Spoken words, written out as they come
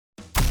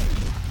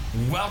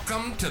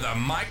Welcome to the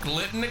Mike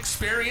Litton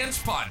Experience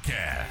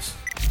Podcast.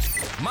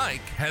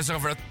 Mike has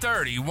over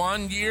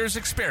 31 years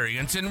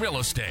experience in real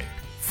estate,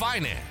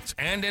 finance,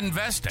 and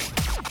investing.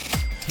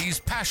 He's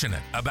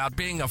passionate about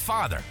being a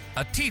father,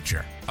 a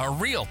teacher, a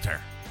realtor,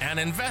 an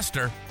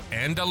investor,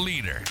 and a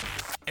leader.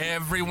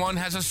 Everyone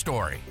has a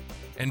story,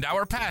 and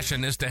our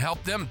passion is to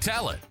help them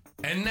tell it.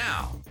 And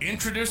now,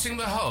 introducing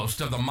the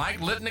host of the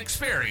Mike Litton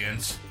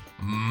Experience,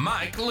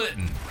 Mike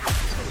Litton.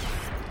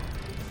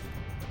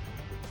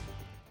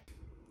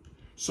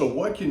 So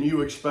what can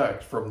you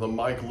expect from the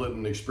Mike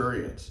Litton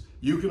Experience?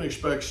 You can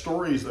expect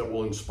stories that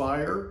will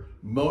inspire,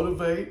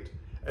 motivate,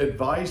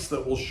 advice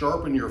that will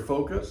sharpen your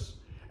focus,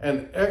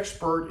 and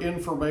expert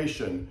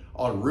information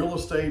on real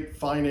estate,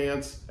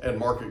 finance, and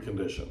market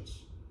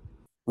conditions.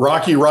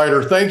 Rocky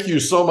Ryder, thank you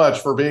so much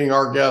for being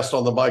our guest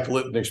on the Mike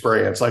Litton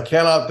Experience. I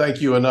cannot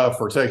thank you enough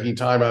for taking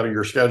time out of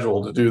your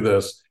schedule to do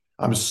this.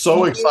 I'm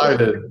so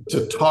excited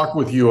to talk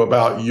with you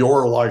about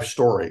your life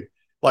story.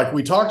 Like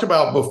we talked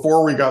about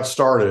before we got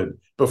started,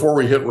 before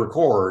we hit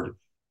record,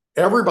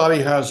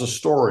 everybody has a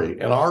story,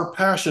 and our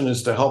passion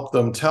is to help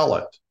them tell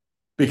it,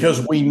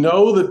 because we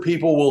know that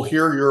people will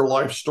hear your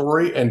life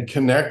story and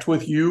connect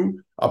with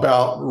you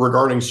about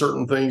regarding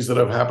certain things that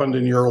have happened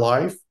in your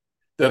life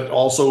that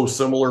also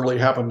similarly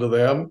happened to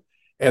them,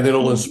 and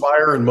it'll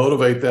inspire and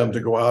motivate them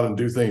to go out and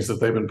do things that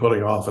they've been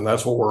putting off, and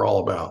that's what we're all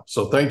about.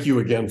 So thank you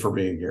again for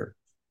being here.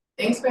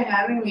 Thanks for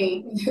having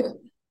me.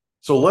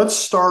 So let's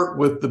start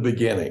with the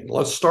beginning.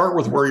 Let's start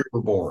with where you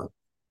were born.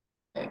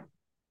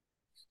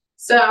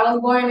 So I was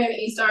born in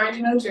East Orange,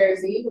 New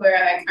Jersey,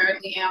 where I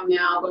currently am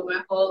now, but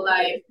my whole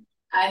life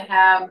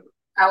I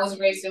was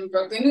raised in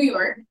Brooklyn, New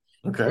York.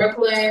 Okay.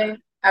 Brooklyn,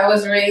 I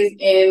was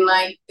raised in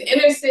like the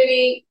inner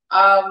city,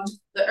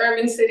 the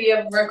urban city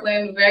of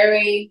Brooklyn.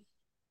 Very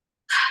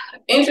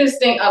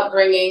interesting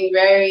upbringing.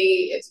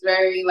 It's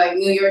very like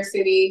New York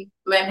City,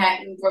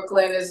 Manhattan,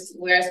 Brooklyn is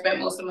where I spent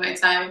most of my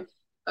time.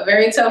 A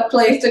very tough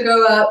place to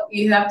grow up.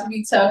 You have to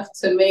be tough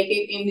to make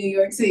it in New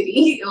York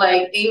City,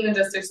 like even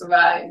just to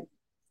survive.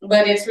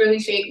 But it's really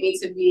shaped me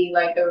to be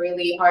like a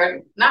really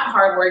not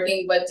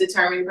hardworking, but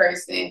determined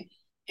person.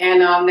 And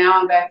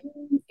now I'm back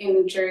in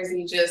New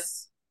Jersey,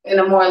 just in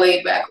a more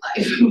laid back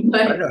life.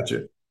 I got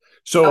you.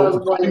 So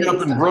growing up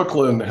in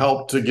Brooklyn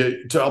helped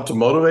to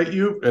motivate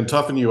you and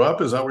toughen you up.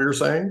 Is that what you're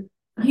saying?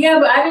 Yeah,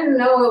 but I didn't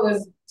know it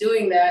was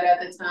doing that at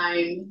the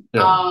time.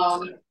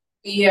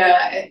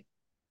 Yeah.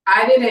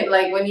 I didn't,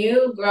 like, when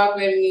you grow up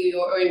in New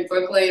York or in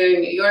Brooklyn or in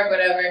New York,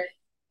 whatever,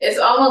 it's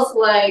almost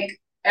like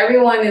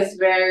everyone is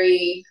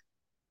very,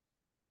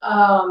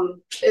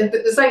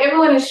 it's like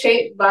everyone is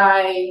shaped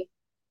by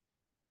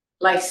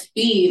like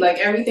speed. Like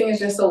everything is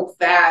just so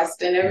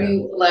fast, and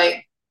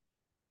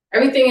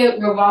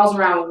everything revolves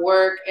around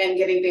work and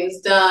getting things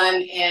done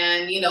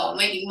and,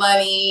 making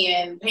money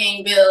and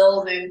paying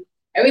bills, and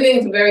everything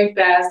is very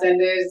fast,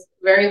 and there's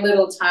very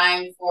little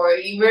time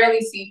you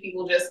rarely see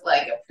people just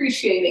like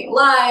appreciating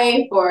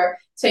life or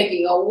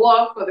taking a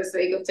walk for the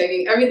sake of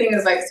everything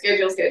is like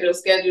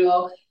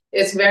schedule.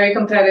 It's very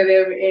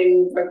competitive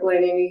in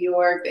Brooklyn and New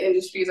York. The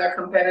industries are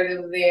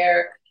competitive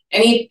there.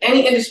 Any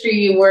industry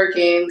you work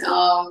in,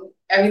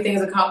 everything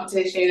is a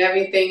competition.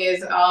 Everything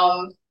is,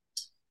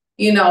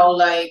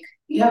 like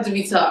you have to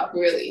be tough,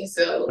 really.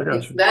 So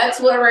that's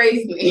what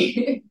raised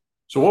me.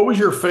 So what was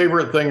your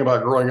favorite thing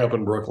about growing up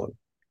in Brooklyn?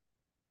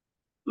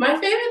 My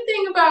favorite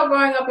thing about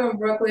growing up in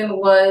Brooklyn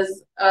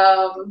was,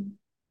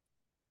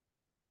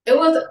 it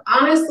was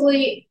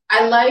honestly,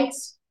 I liked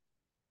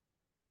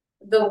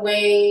the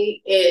way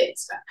I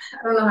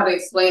don't know how to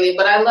explain it,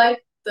 but I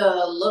liked the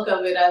look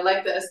of it. I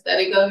like the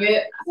aesthetic of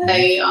it.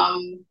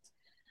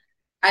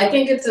 I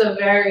think it's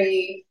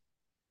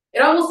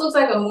it almost looks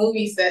like a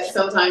movie set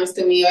sometimes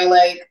to me, or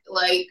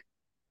like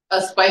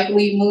a Spike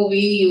Lee movie.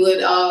 You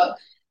would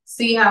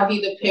see how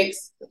he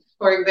depicts,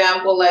 for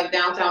example, like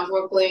downtown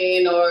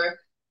Brooklyn, or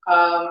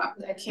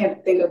I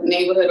can't think of the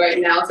neighborhood right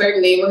now.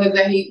 Certain neighborhoods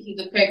that he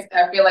depicts,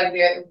 I feel like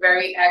they're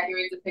very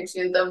accurate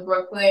depictions of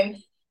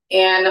Brooklyn.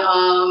 And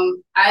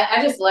I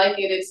just like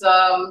it.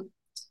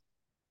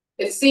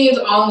 It seems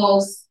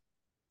almost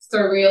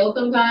surreal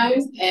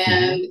sometimes,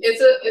 and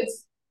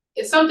it's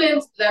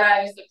something that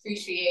I just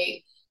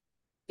appreciate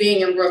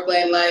being in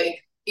Brooklyn.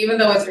 Like, even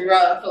though it's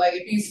rough, like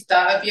if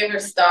you ever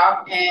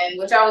stop, and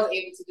which I was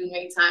able to do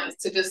many times,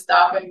 to just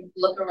stop and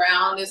look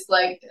around, it's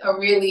like a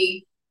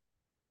really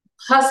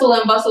hustle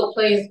and bustle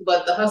place,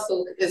 but the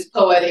hustle is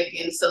poetic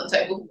in some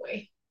type of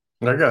way.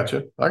 I got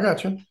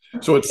you.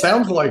 So it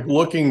sounds like,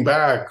 looking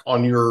back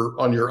on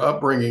your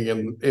upbringing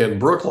in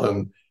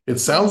Brooklyn, it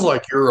sounds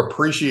like you're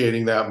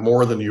appreciating that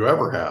more than you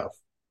ever have.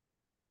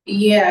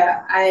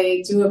 Yeah,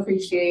 I do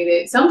appreciate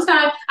it.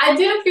 Sometimes I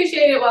did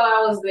appreciate it while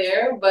I was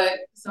there, but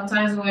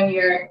sometimes when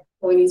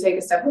you take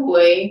a step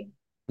away,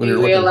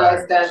 you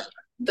realize that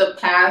the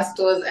past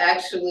was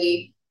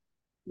actually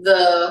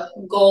the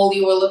goal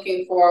you were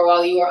looking for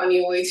while you were on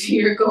your way to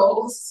your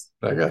goals.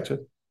 I got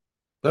you.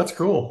 That's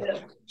cool. Yeah.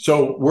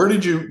 So where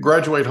did you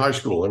graduate high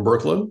school? In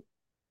Brooklyn?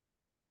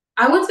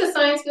 I went to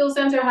Science Field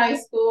Center High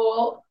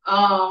School.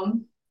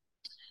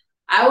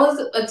 I was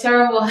a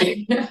terrible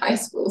high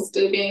school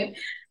student.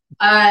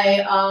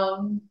 I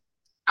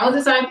I was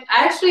assigned.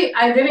 Actually,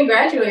 I didn't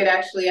graduate.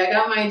 Actually, I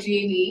got my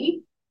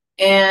GED,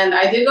 and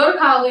I did go to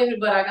college,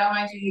 but I got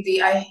my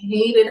GED. I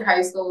hated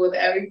high school with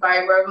every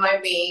fiber of my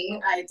being.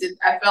 I did.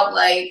 I felt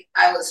like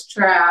I was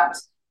trapped.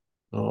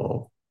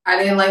 Oh,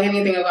 I didn't like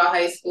anything about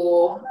high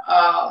school.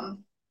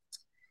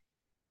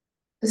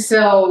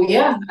 So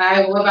yeah,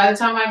 by the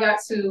time I got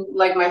to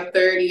like my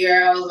third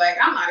year, I was like,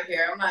 I'm out of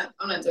here. I'm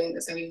not doing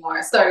this anymore.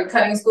 I started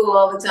cutting school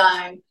all the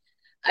time.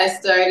 I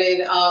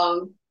started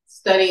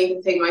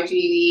studying to take my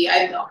GED.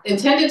 I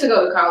intended to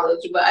go to college,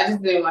 but I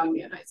just didn't want to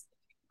be in high I school.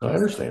 So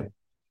understand.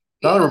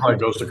 Not yeah. everybody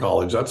goes to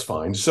college. That's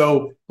fine.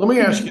 So let me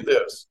ask you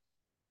this.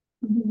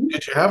 Mhm.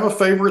 Did you have a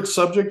favorite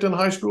subject in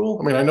high school?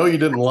 I mean, I know you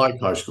didn't like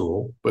high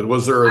school, but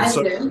was there a I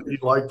subject did. that you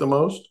liked the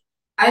most?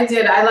 I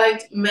did. I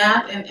liked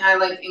math and I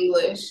liked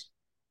English.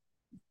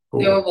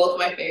 They were Cool. both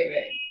my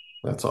favorite.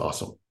 That's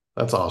awesome.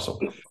 That's awesome.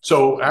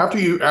 So after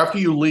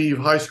you leave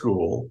high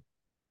school,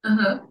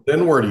 Uh-huh.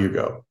 then where do you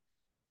go?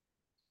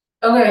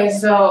 Okay,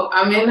 so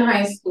I'm in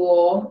high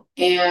school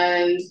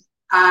and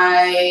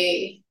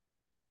I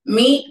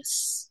meet,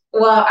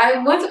 well, I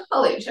went to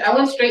college. I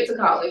went straight to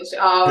college.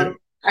 Okay.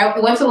 I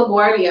went to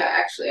LaGuardia,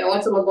 actually. I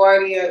went to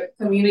LaGuardia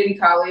Community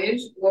College,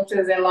 which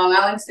is in Long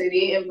Island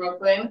City in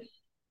Brooklyn,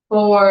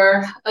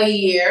 for a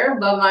year.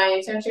 But my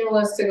intention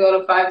was to go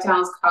to Five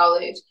Towns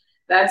College.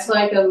 That's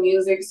like a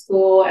music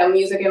school, a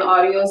music and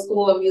audio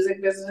school, a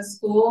music business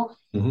school.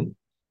 Mhm.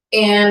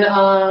 And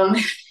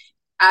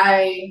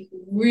I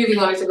really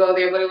wanted to go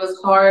there, but it was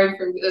hard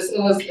for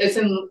it's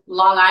in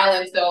Long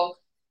Island, so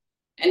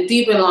and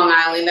deep in Long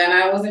Island, and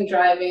I wasn't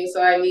driving,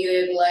 so I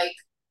needed like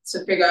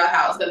to figure out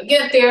how I was gonna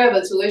get there.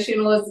 The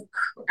tuition was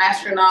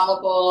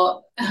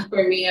astronomical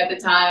for me at the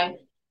time,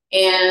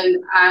 and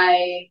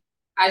I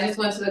just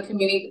went to the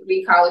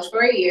community college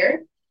for a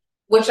year,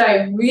 which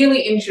I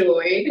really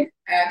enjoyed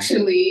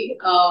actually.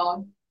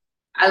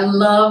 I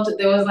loved,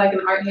 there was like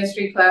an art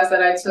history class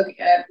that I took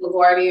at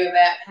LaGuardia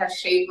that has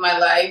shaped my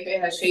life. It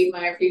has shaped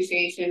my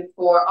appreciation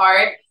for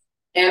art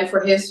and for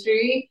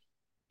history.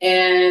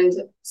 And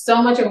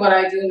so much of what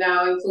I do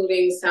now,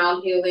 including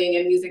sound healing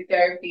and music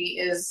therapy,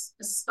 is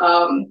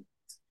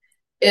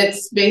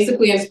it's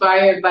basically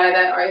inspired by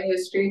that art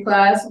history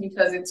class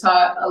because it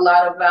taught a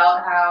lot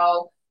about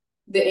how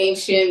the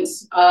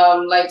ancients, a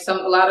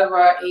lot of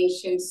our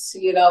ancients,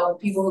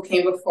 people who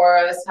came before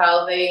us,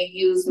 how they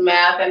used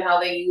math and how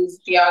they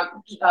used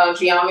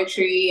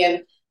geometry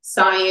and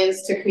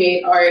science to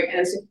create art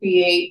and to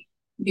create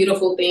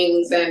beautiful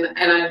things. And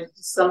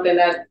something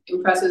that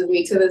impresses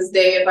me to this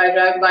day. If I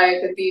drive by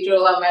a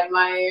cathedral, I'm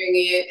admiring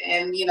it.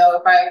 And,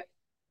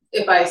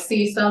 if I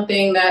see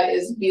something that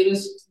is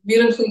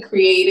beautifully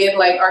created,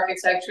 like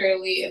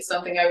architecturally, it's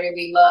something I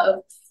really love.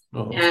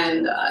 Oh,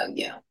 And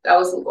yeah, that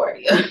was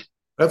LaGuardia.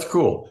 that's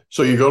cool.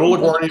 So you go to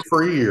LaGuardia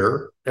for a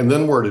year, and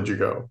then where did you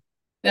go?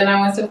 Then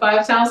I went to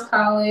Five Towns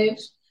College.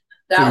 So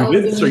That you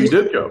was did. the So you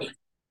music. did go.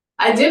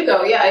 I did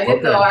go. Yeah, I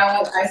did go.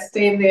 Okay. I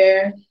stayed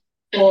there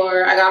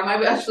I got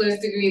my bachelor's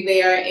degree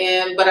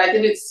there, but I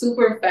did it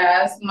super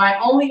fast. My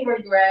only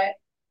regret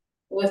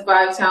with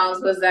Five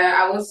Towns was that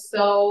I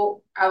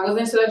was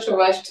in such a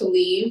rush to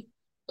leave.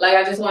 Like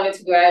I just wanted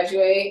to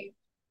graduate.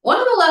 One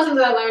of the lessons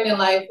I learned in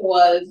life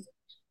was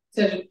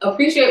to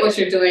appreciate what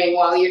you're doing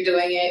while you're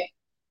doing it.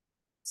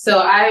 So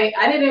I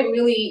didn't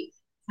really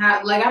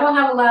have, like, I don't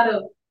have a lot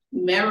of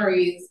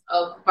memories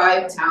of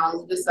Five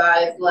Towns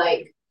besides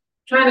like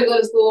trying to go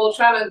to school,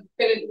 trying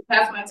to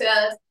pass my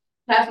test,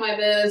 pass my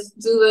best,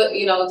 do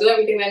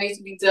everything that needs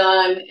to be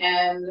done.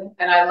 And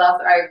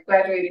I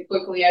graduated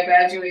quickly. I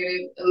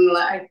graduated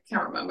I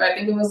can't remember. I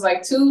think it was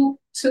like two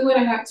and a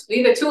half,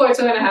 either 2 or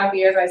 2.5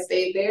 years I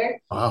stayed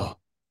there. Wow.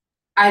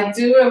 I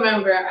do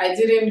remember I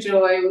did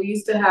enjoy, we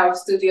used to have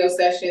studio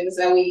sessions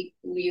that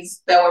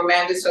that were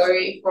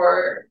mandatory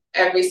for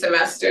every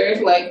semester.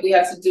 Like we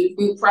had to do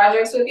group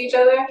projects with each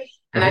other.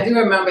 And I Uh-huh. do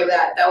remember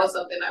that. That was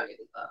something I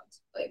really loved.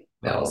 Like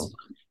that was Oh,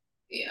 fun.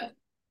 Yeah.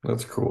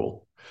 that's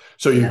cool.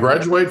 So you Yeah.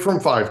 graduate from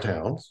Five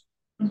Towns.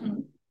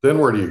 Mhm. Then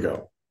where do you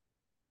go?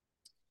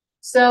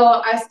 So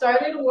I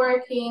started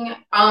working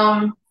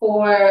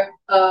for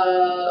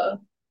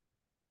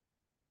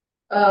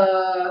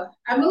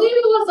I believe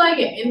it was like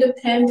an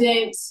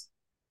independent,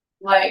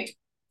 like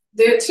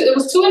it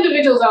was two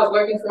individuals I was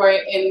working for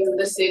in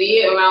the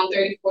city around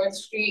 34th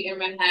Street in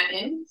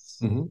Manhattan,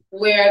 Hmm.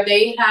 where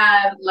they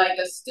had like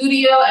a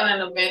studio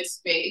and an event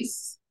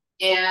space.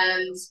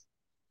 And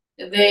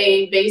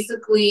they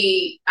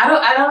basically, I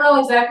don't know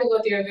exactly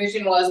what their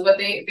vision was, but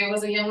there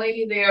was a young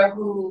lady there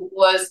who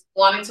was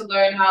wanting to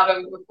learn how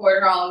to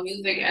record her own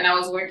music, and I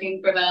was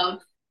working for them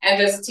and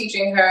just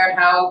teaching her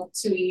how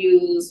to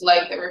use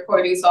like the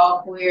recording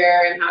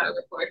software and how to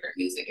record her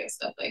music and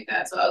stuff like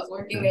that. So I was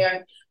working Okay.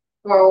 there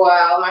for a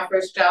while, my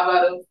first job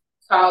out of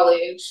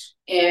college,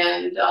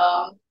 and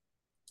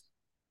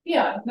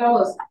yeah, that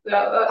was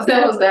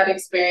that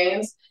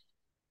experience.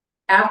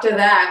 After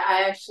that,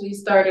 I actually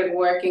started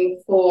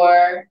working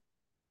for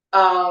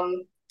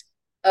um,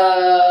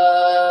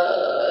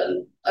 uh,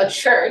 a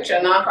church, a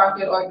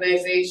nonprofit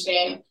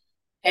organization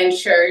and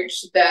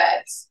church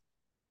that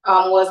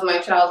was my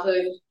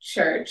childhood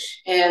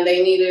church, and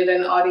they needed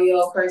an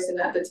audio person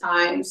at the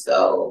time.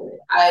 So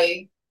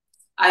I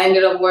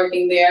ended up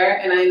working there,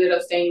 and I ended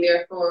up staying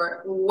there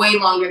for way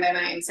longer than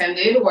I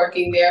intended,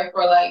 working there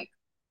for like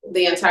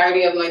the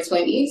entirety of my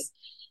 20s.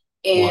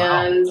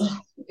 And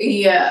Wow.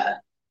 yeah,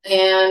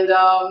 and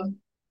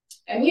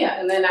yeah,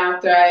 and then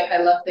after I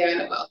left there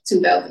in about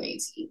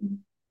 2018.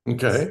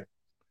 Okay.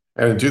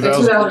 And in So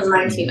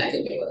 2019, 2019, I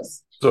think it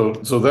was.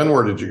 so then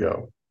where did you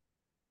go?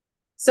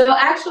 So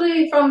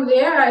actually from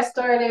there, I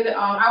started,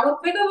 I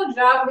would pick up a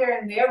job here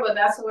and there, but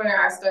that's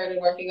where I started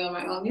working on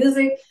my own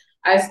music.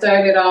 I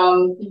started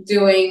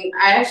I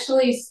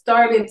actually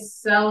started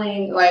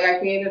selling, like I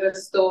created a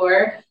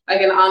store,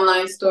 like an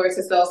online store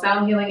to sell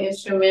sound healing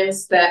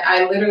instruments that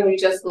I literally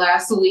just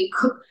last week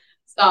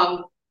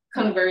um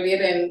converted,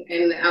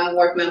 and I'm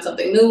working on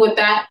something new with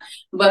that.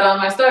 But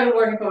I started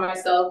working for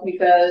myself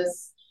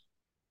because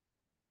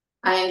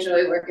I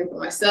enjoy working for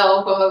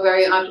myself. I'm a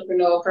very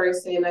entrepreneurial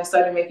person. I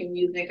started making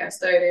music. I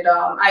started,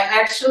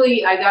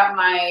 I got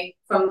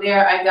from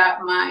there, I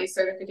got my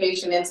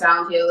certification in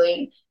sound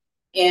healing.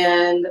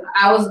 And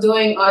I was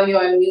doing audio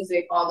and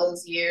music all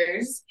those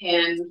years.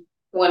 And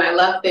when I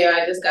left there,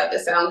 I just got the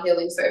sound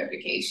healing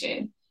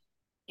certification.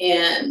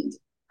 And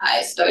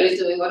I started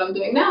doing what I'm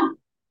doing now.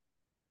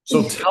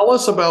 So tell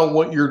us about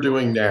what you're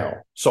doing now.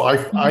 So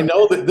I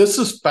know that this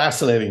is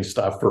fascinating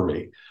stuff for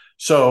me.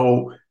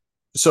 So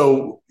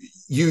so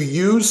you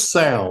use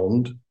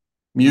sound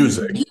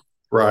music,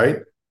 right?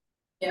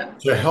 Yeah.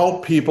 To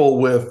help people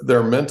with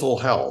their mental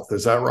health.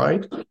 Is that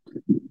right?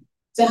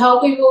 To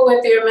help people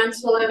with their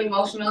mental and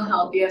emotional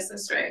health. Yes,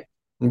 that's right.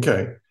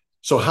 Okay.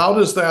 So how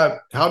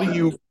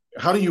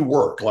do you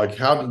work? Like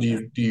how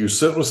do you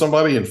sit with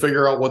somebody and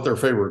figure out what their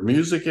favorite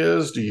music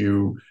is? Do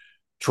you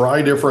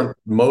try different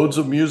modes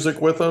of music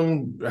with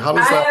them? How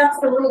does that? I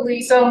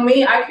absolutely. So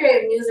me, I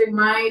create music.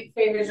 My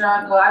favorite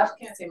genre, well, I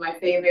can't say my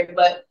favorite,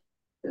 but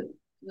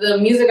the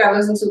music I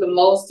listen to the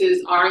most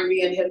is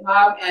R&B and hip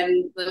hop.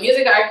 And the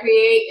music I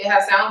create, it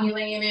has sound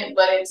healing in it,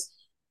 but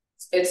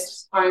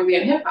it's R&B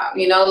and hip hop.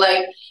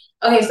 Like,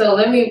 okay, so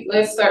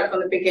let's start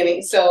from the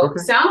beginning. So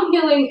Okay. sound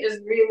healing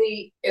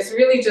it's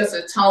really just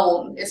a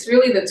tone. It's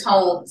really the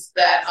tones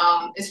that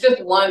it's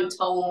just one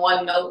tone,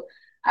 one note.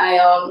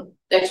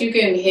 That you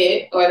can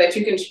hit, or that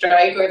you can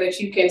strike, or that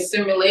you can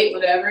simulate,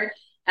 whatever.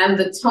 And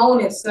the tone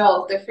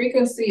itself, the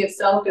frequency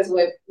itself is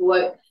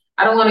what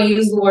I don't want to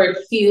use the word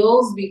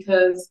heals,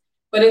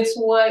 but it's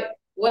what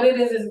it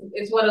is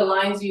it's what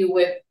aligns you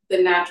with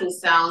the natural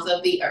sounds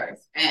of the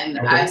earth. And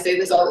I Okay. say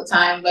this all the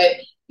time, but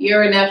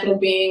you're a natural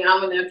being,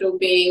 I'm a natural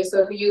being.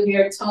 So if you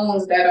hear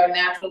tones that are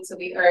natural to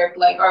the earth,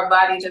 like our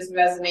body just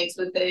resonates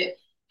with it.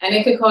 And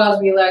it could cause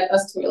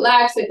us to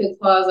relax. It could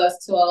cause us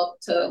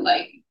to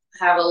like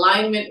have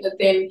alignment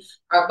within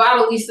our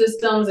bodily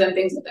systems and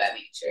things of that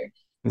nature.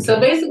 So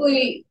Okay.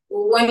 basically,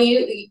 when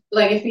you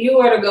like, if you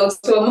were to go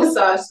to a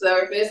massage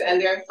therapist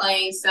and they're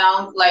playing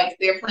sound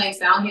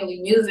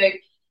healing music,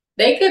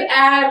 they could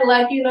add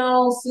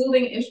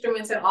soothing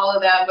instruments and all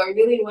of that, but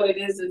really what it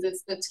is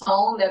it's the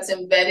tone that's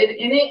embedded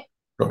in it.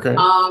 Okay.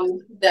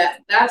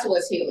 That's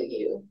what's healing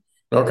you,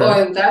 Okay.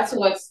 or that's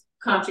what's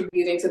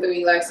contributing to the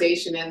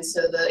relaxation and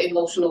to the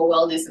emotional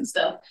wellness and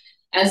stuff.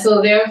 And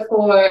so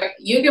therefore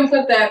you can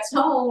put that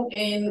tone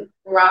in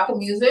rock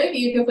music,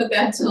 you can put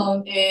that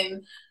tone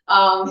in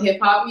hip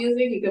hop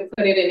music, you could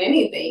put it in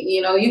anything.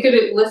 You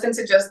could listen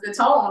to just the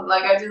tone.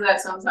 Like I do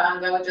that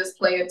sometimes. I would just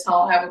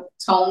have a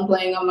tone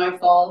playing on my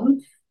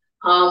phone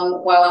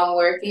while I'm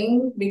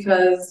working,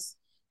 because,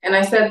 and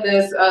I said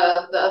this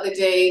the other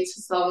day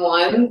to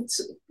someone,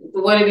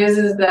 what it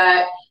is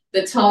that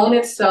the tone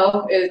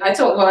itself I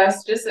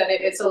just said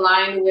it, it's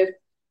aligned with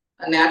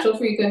a natural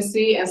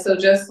frequency. And so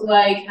just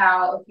like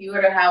how if you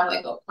were to have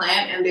like a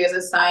plant, and there's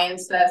a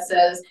science that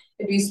says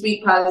if you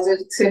speak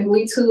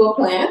positively to a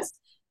plant,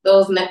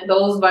 those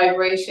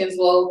vibrations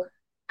will,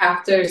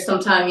 after some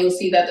time, you'll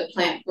see that the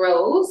plant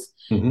grows.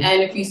 Hmm.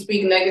 And if you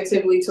speak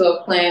negatively to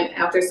a plant,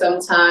 after some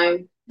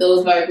time,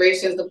 those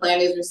vibrations the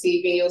plant is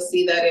receiving, you'll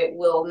see that it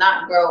will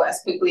not grow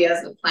as quickly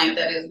as the plant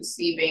that is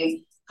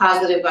receiving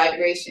positive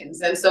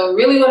vibrations. And so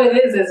really what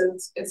it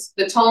is it's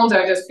the tones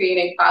are just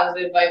creating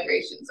positive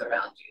vibrations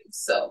around you.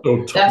 So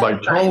So that's by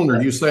what science tone,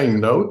 are you does. saying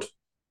note?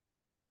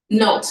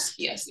 Notes,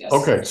 yes, yes.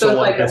 Okay. So So it's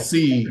like like a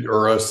C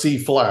or a C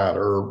flat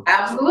or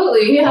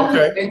absolutely, yeah,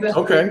 okay.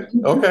 exactly. Okay.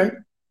 Okay.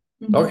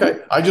 Okay.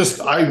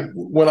 Mhm. I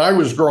when I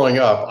was growing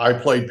up, I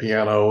played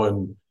piano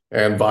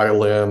and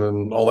violin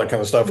and all that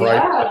kind of stuff,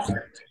 right? Yeah.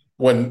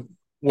 When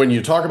when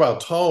you talk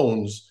about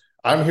tones,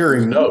 I'm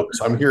hearing notes.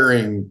 I'm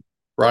hearing,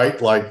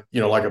 right, like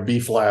like a B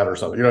flat or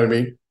something. You know what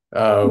I mean?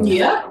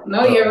 Yeah,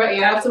 no, you're So right.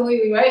 You're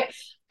absolutely right.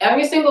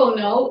 Every single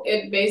note,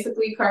 it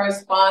basically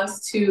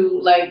corresponds to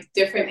like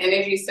different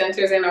energy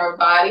centers in our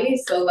body.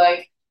 So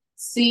like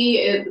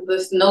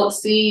this note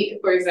C,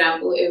 for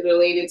example, is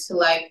related to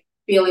like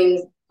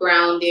feeling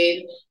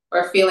grounded,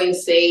 or feeling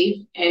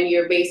safe and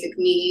your basic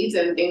needs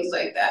and things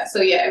like that.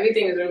 So yeah,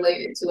 everything is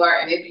related to our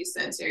energy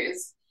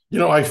centers.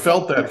 I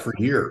felt that for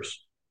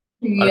years.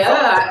 I felt that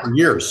Yeah. for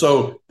years.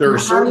 So there are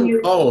How do certain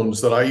you?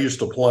 tones that I used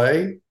to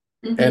play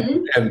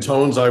and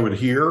tones I would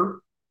hear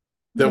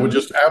that would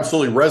just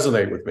absolutely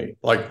resonate with me.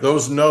 Like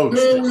those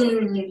notes,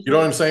 you know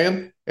what I'm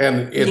saying?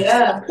 And it's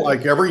Yeah.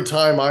 like every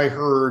time I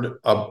heard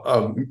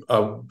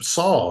a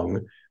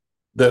song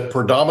that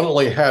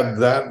predominantly had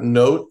that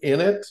note in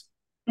it,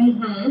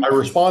 I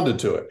responded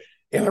to it.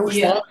 And I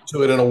responded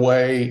to it in a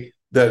way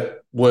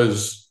that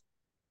was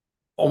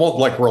almost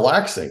like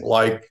relaxing,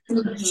 like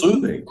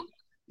soothing.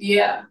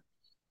 Yeah.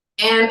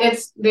 And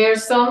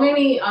there's so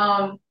many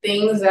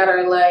things that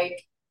are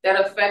like that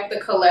affect the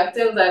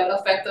collective, that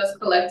affect us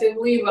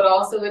collectively, but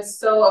also it's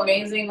so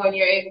amazing when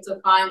you're able to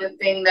find a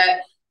thing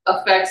that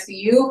affects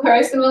you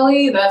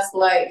personally. That's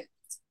like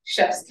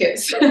chef's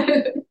kiss.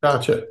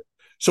 Gotcha.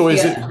 So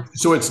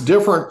so it's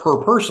different per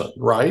person,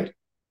 right?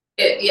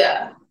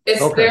 Yeah.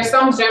 Okay. There's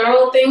some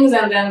general things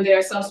and then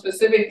there's some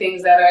specific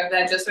things that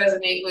just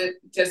resonate with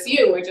just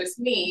you or just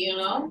me,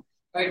 or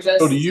So just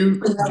do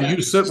you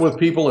sit with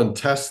people and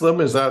test them?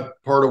 Is that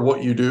part of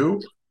what you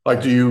do?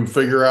 Like, do you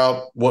figure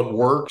out what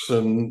works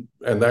and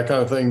that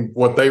kind of thing,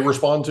 what they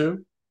respond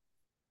to?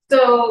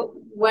 So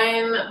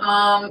when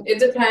it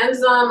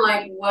depends on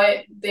like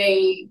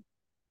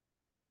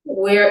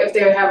where if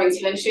they're having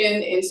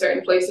tension in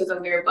certain places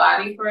of their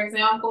body, for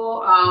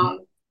example.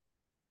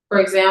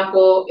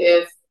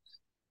 If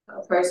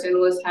a person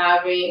was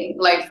having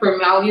like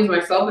I'll use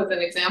myself as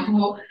an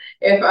example.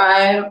 If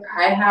I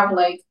have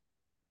like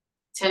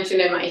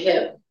tension in my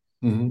hip,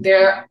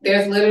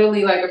 there's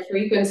literally like a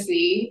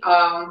frequency,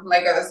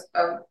 like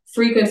a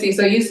frequency.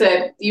 So you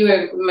said you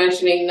were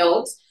mentioning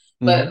notes,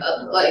 but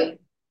like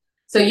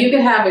so you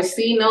can have a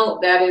C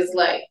note that is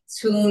like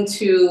tuned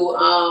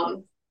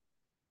to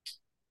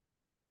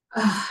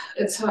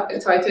it's hard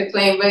to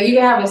explain, but you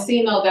can have a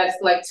C note that's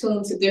like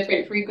tuned to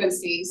different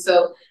frequencies.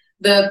 So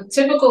the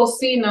typical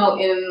C note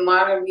in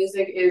modern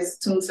music is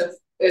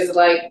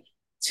like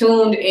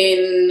tuned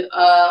in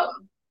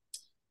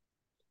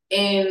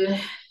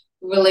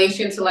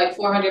relation to like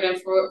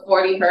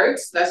 440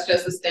 hertz. That's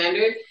just the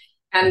standard.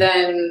 And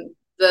then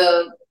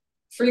the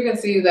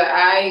frequency that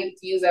I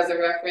use as a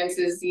reference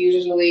is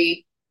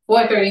usually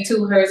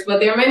 432 hertz, but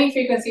there are many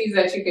frequencies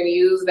that you can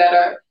use that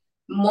are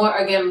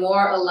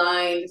more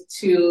aligned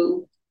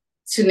to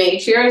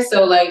nature.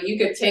 So like you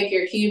could take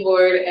your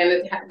keyboard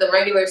and the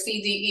regular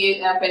C, D,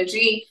 E, F, and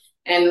G,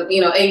 and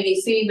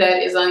ABC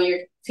that is on your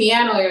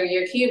piano or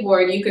your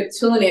keyboard, you could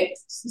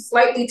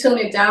slightly tune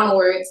it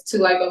downwards to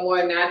like a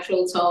more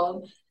natural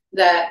tone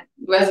that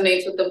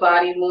resonates with the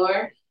body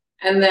more.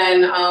 And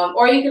then,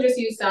 or you could just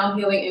use sound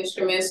healing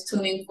instruments,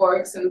 tuning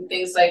forks and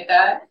things like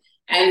that.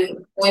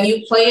 And when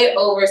you play it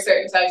over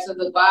certain types of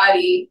the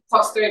body,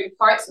 certain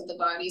parts of the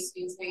body,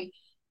 excuse me,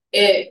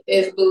 it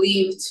is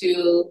believed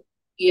to,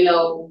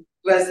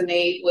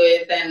 resonate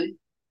with and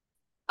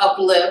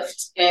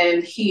uplift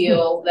and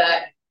heal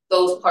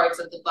those parts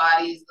of the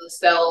bodies, the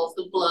cells,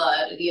 the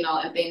blood,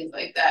 and things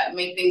like that.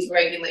 Make things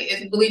regulate.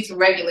 It's believed to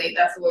regulate.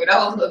 That's the word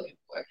I was looking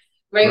for.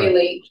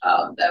 Regulate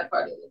that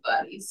part of the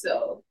body.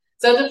 So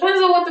it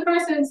depends on what the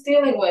person is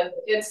dealing with.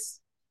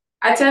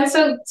 I tend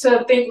to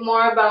think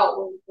more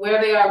about where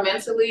they are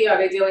mentally. Are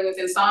they dealing with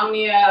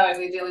insomnia? Are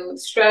they dealing with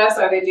stress?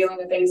 Are they dealing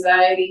with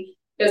anxiety,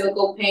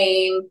 physical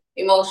pain,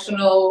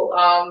 emotional,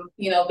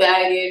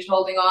 baggage,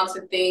 holding on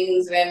to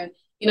things? And,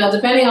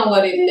 depending on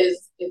what it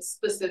is, it's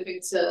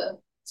specific to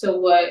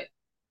what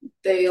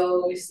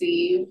they'll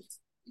receive,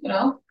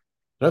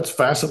 That's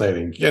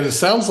fascinating. And it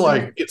sounds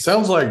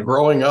like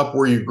growing up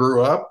where you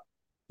grew up,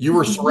 you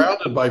were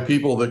surrounded by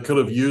people that could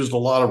have used a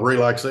lot of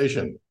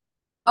relaxation.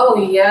 Oh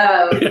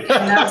yeah, and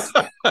that's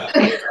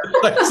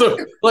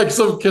like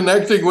some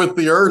connecting with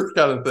the earth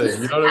kind of thing.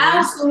 You know what I mean?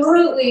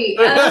 Absolutely.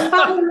 That's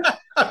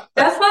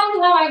probably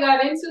how I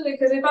got into it.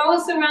 Because if I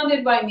was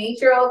surrounded by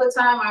nature all the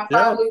time, I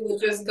probably would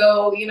just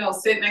go,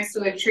 sit next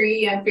to a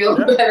tree and feel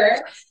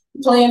better,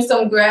 playing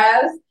some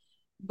grass.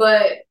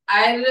 But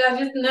I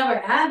just never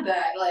had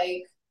that.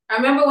 Like I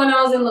remember when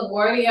I was in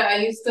LaGuardia, I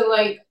used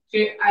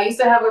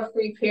to have a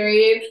free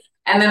period.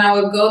 And then I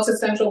would go to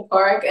Central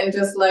Park and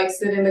just like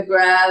sit in the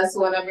grass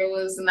whenever it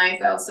was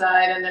nice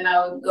outside. And then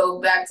I would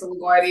go back to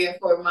LaGuardia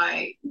for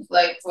when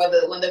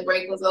the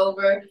break was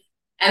over.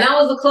 And that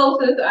was the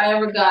closest I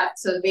ever got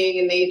to being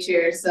in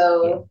nature.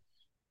 So,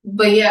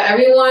 but yeah,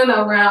 everyone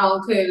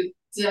around could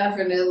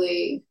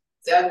definitely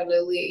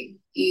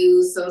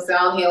use some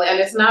sound healing. And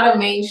it's not a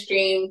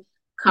mainstream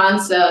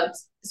concept,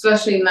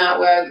 especially not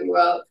where I grew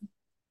up.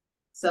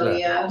 So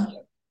yeah.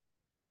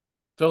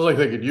 Sounds like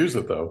they could use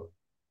it though.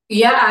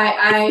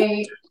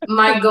 Yeah,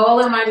 my goal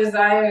and my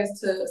desire is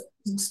to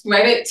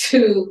spread it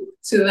to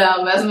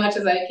them as much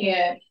as I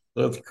can.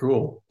 That's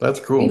cool.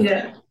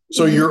 Yeah.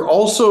 So you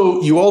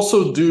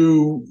also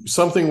do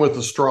something with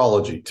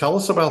astrology. Tell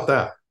us about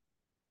that.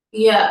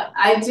 Yeah,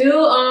 I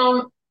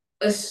do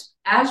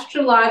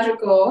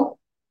astrological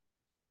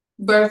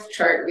birth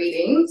chart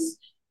readings,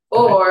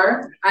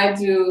 or I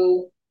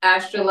do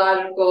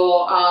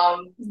astrological,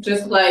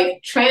 just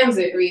like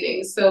transit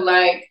readings. So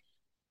like,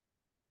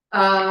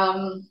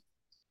 um,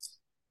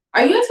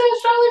 are you into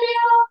astrology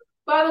at all,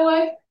 by the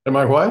way? Am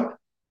I what?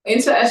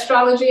 Into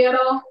astrology at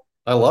all?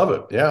 I love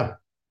it. Yeah.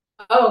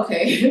 Oh,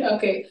 okay.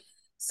 Okay.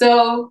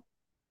 So,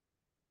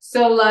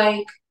 so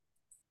like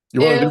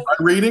You want to do if my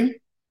reading?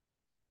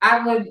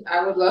 I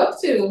would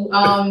love to.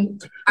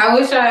 I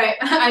wish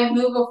I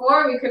knew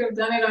before we could have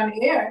done it on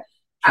air.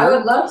 I would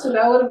Sure. love to.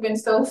 That would have been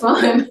so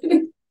fun.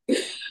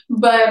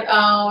 But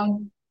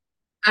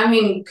I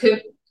mean,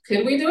 could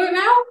we do it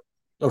now?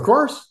 Of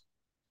course.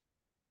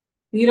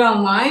 You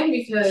don't mind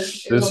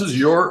because it will.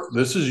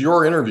 This is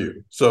your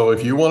interview. So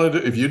if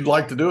you'd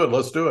like to do it,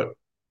 let's do it.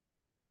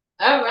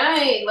 All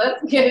right,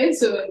 let's get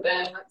into it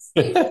then. Let's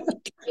see.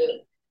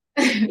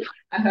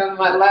 I have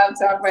my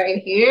laptop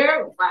right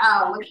here.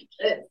 Wow, look at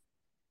this.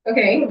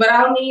 Okay, but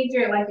I'll need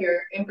your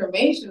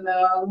information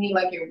though. I'll need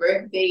like your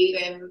birth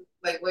date and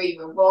like where you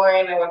were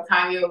born and what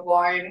time you were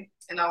born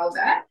and all of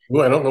that.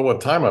 Well, I don't know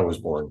what time I was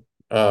born.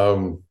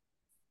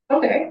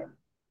 Okay.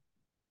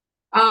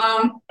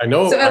 I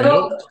know, So I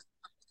know. it'll,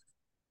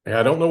 Yeah,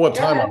 I don't know what go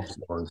time I ahead. was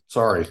born.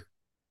 Sorry.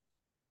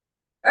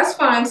 That's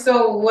fine.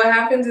 So what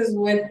happens is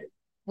with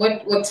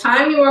what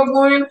time you were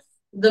born,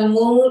 the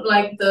moon,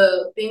 like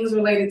the things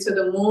related to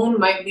the moon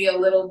might be a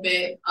little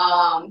bit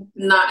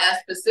not as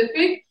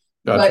specific,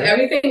 but Gotcha.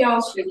 everything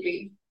else should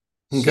be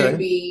should Okay.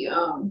 be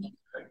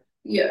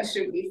yeah,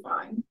 should be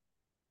fine.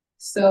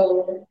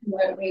 So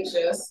let me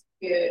just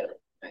get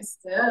my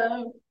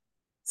stuff.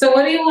 So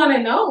what do you want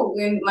to know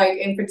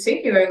in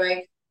particular?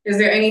 Like, is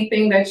there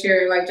anything that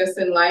you're like just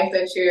in life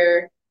that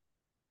you're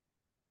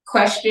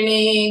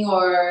questioning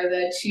or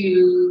that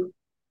you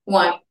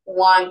want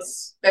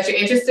that you're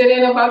interested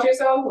in about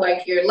yourself,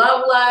 like your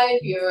love life,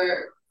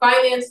 your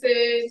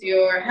finances,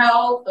 your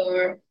health,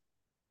 or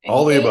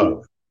All the anything?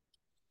 above.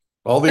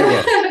 All the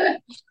above.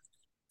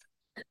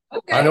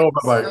 Okay, I know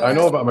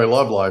so about my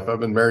love life. I've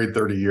been married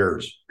 30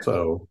 years.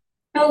 So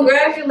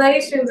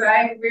congratulations.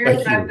 I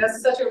really thank you. that's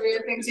such a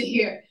weird thing to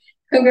hear.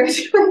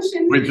 Congratulations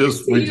to We you and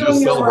just your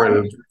wife.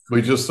 celebrated.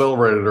 We just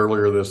celebrated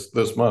earlier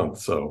this month.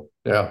 So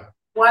yeah.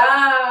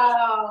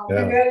 Wow.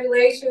 Yeah.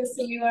 Congratulations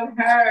to you and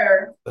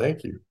her.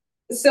 Thank you.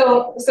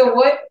 So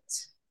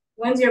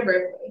when's your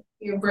birthday?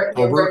 Your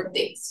October. birth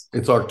dates?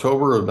 It's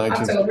October of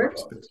October.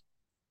 1966.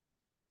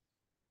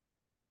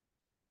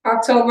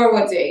 October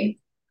what day?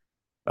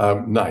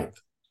 9th.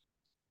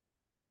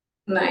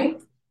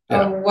 Ninth.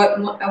 Yeah.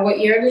 What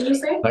year did you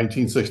say?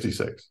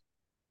 1966.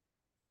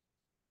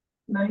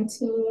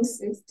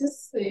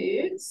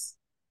 1966.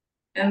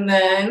 And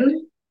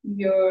then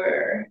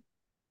your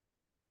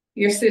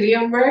city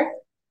of birth?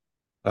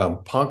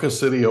 Ponca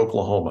City,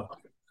 Oklahoma.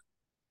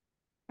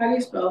 How do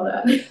you spell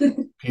that?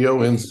 Ponca.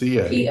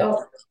 P-O-N-N-C-A?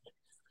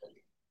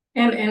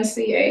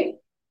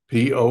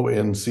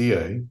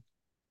 Ponca.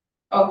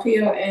 Oh,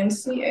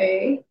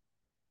 P-O-N-C-A.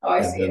 Oh, I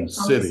And see then it.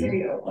 Ponca city.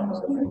 City,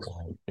 Oklahoma.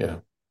 Yeah.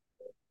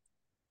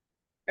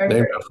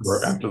 Named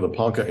Perfect. after the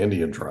Ponca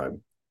Indian tribe.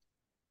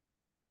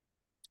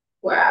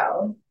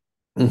 Wow.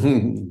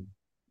 Mhm.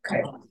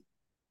 Okay.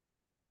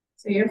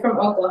 So you're from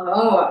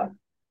Oklahoma.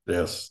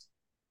 Yes.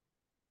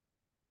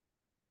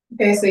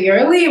 Okay, so you're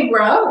a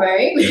Libra,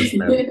 right? Yes,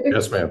 ma'am.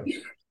 Yes, ma'am.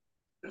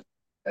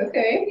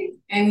 Okay.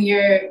 And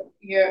you're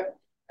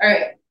all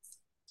right.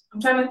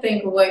 I'm trying to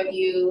think what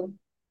you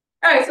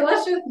all right, so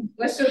let's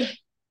just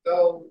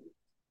go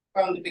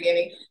from the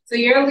beginning. So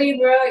you're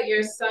Libra,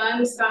 your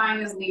sun sign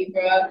is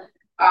Libra.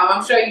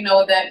 I'm sure you know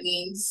what that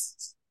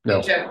means in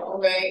No. general,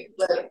 right?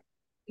 But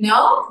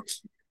no?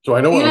 So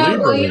I know what Well,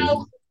 Libra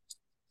means.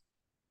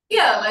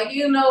 yeah, like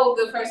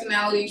the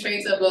personality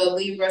traits of a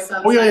Libra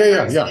sun Oh, sign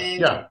yeah. person.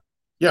 Yeah.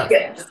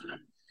 Yeah.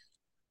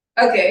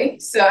 Okay,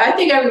 so I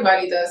think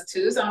everybody does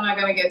too, so I'm not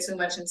gonna get too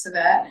much into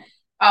that.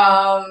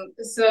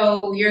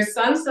 So your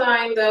sun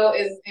sign though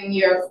is in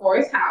your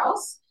fourth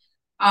house.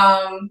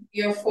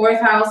 Your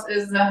fourth house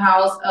is the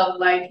house of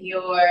like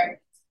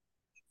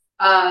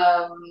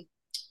um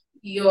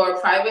your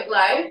private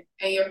life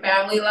and your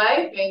family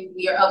life and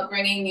your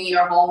upbringing and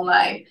your home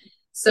life.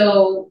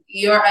 So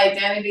your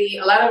identity,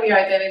 a lot of your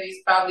identity is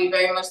probably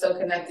very much so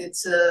connected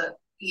to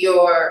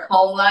your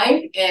home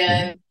life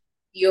and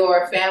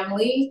your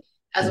family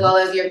as Mhm. well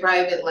as your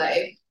private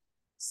life.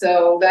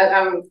 So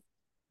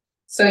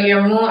so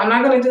your moon, I'm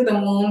not going to do the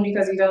moon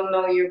because you don't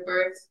know your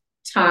birth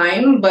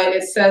time, but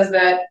it says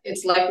that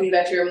it's likely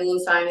that your moon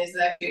sign is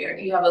that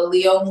you have a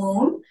Leo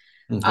moon.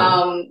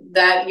 Okay.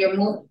 That your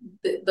moon,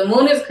 the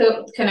moon is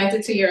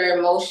connected to your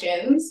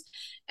emotions.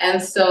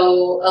 And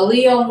so a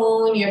Leo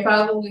moon, you're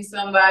probably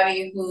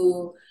somebody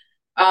who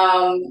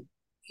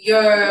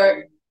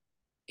your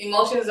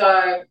emotions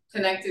are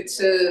connected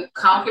to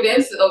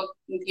confidence.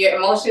 Your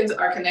emotions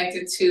are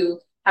connected to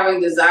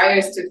having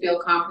desires to feel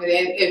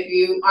confident. If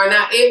you are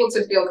not able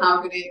to feel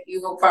confident,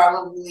 you will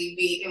probably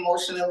be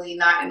emotionally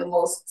not in the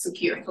most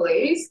secure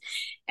place.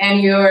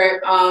 And your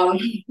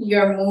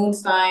moon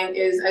sign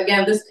is,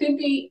 again,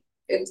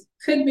 it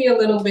could be a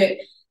little bit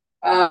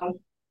I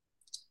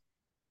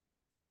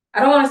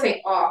don't want to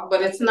say off,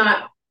 but it's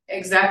not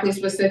exactly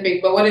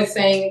specific, but what it's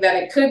saying that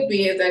it could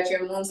be is that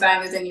your moon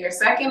sign is in your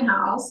second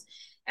house,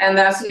 and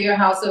that's your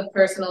house of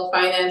personal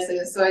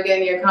finances. So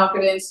again, your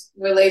confidence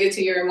related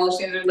to your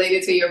emotions,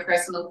 related to your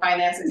personal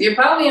finances. You're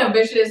probably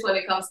ambitious when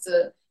it comes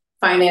to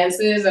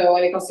finances or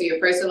when it comes to your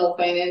personal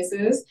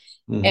finances.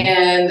 Mm-hmm.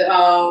 And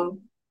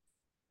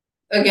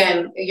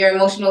again, your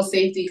emotional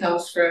safety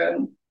comes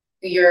from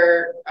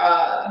your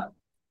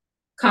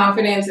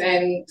confidence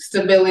and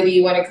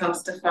stability when it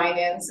comes to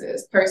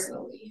finances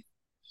personally.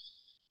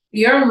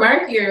 Your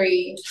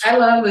Mercury, I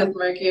love this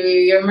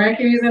Mercury. Your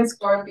Mercury is in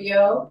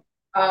Scorpio.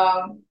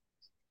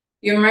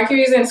 Your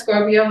Mercury is in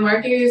Scorpio.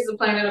 Mercury is the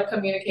planet of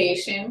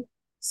communication.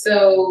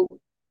 So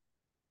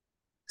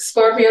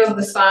Scorpio is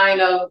the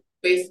sign of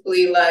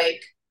basically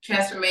like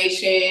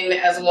transformation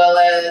as well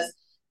as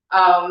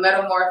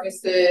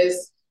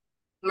metamorphosis.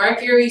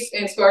 Mercury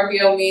in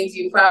Scorpio means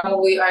you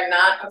probably are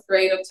not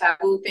afraid of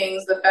taboo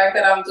things. The fact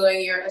that I'm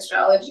doing your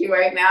astrology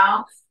right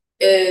now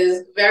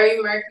is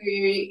very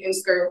Mercury in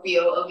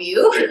Scorpio of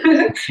you.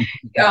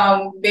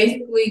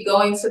 Basically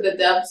going to the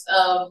depths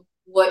of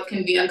what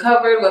can be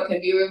uncovered, what can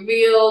be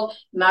revealed,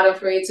 not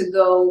afraid to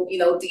go,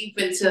 deep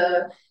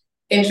into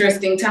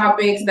interesting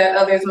topics that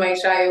others might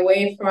shy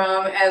away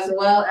from, as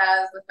well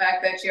as the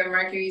fact that your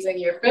Mercury's in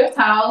your fifth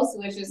house,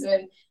 which is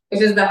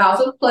the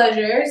house of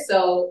pleasure.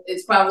 So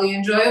it's probably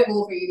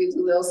enjoyable for you to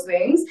do those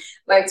things,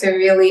 like to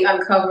really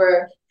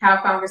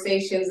have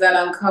conversations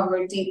that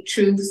uncover deep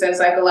truths and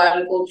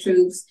psychological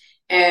truths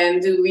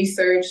and do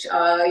research.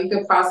 You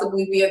could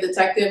possibly be a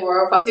detective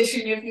or a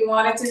politician if you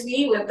wanted to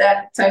be with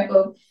that type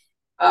of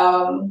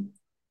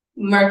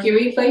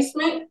Mercury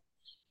placement.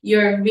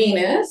 Your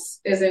Venus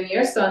is in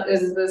your sun,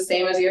 is the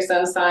same as your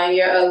sun sign.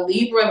 You're a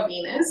Libra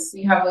Venus.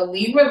 You have a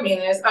Libra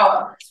Venus.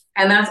 Oh,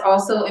 and that's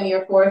also in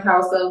your fourth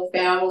house of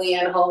family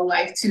and home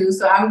life too.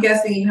 So I'm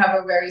guessing you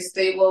have a very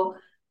stable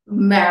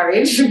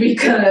marriage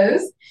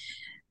because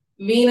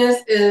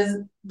Venus is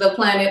the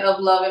planet of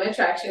love and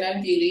attraction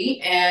and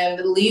beauty, and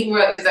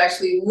Libra is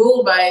actually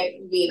ruled by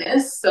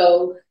Venus.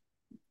 So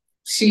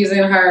she's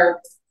in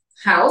her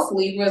house.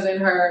 Libra's in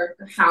her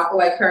house,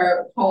 like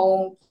her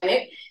home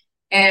planet.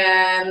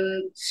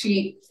 And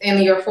she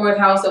in your fourth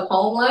house of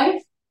home life,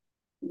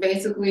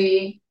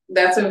 basically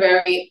that's a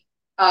very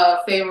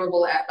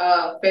favorable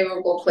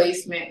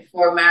placement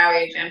for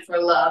marriage and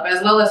for love,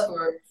 as well as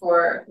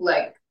for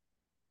like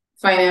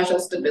financial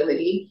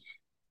stability.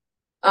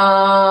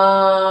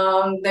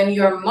 Then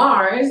your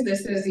Mars,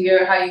 this is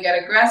how you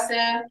get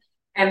aggressive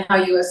and how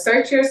you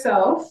assert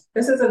yourself.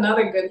 This is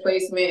another good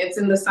placement. It's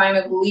in the sign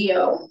of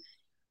Leo.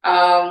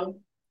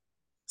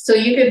 So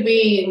you could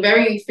be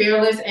very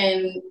fearless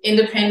and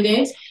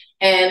independent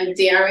and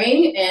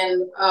daring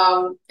and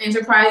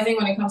enterprising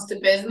when it comes to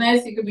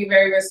business. You could be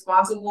very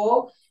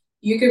responsible.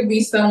 You could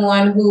be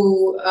someone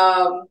who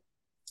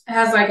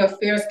has like a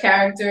fierce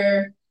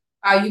character.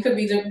 You could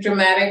be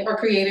dramatic or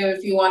creative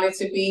if you wanted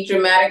to be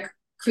dramatic,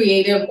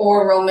 creative,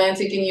 or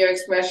romantic in your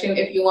expression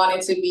if you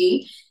wanted to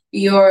be.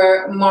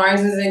 Your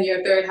Mars is in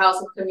your third house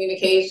of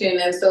communication,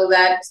 and so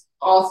that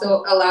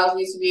also allows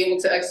you to be able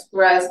to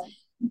express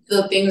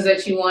the things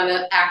that you want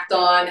to act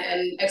on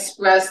and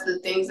express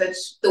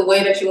the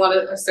way that you want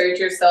to assert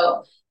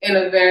yourself in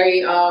a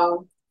very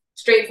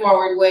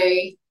straightforward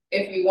way.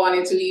 If you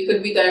wanted to, you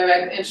could be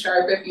direct and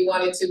sharp if you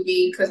wanted to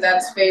be, because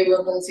that's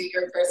favorable to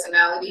your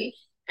personality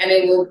and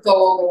it will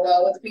go over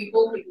well with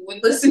people. People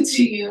would listen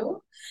to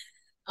you.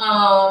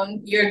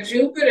 Your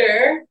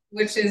Jupiter,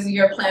 which is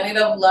your planet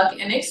of luck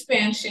and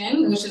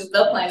expansion, which is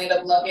the planet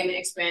of luck and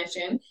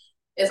expansion,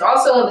 is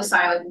also in the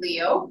sign of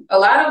Leo. A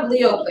lot of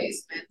Leo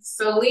placements.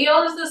 So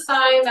Leo is the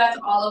sign that's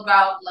all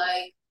about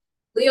like,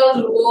 Leo's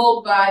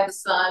ruled by the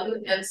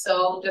sun. And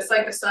so just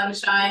like the sun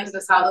shines,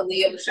 that's how the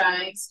Leo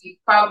shines. You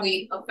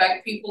probably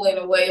affect people in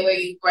a way where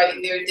you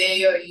brighten their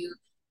day or you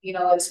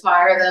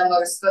inspire them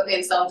or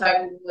in some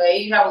type of way.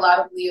 You have a lot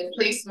of Leo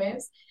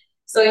placements.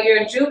 So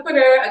your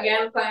Jupiter,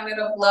 again, planet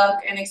of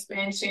luck and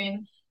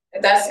expansion,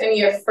 that's in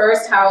your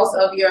first house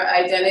of your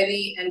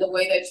identity and the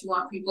way that you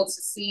want people to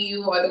see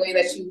you or the way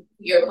that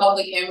your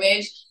public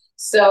image.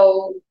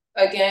 So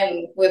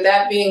again, with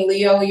that being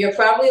Leo, you're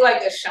probably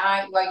like a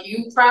shine, like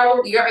your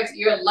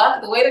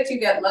luck, the way that you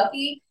get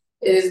lucky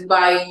is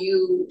by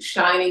you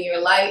shining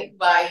your light,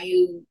 by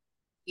you,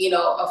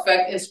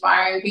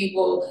 inspiring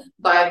people,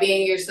 by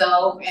being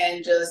yourself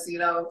and just,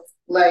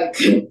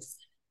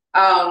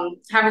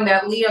 having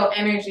that Leo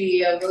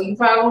energy of you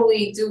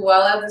probably do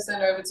well at the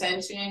center of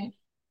attention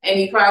and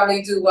you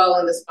probably do well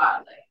in the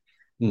spotlight.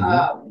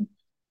 Mm-hmm.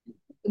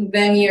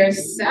 Then your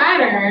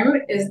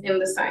Saturn is in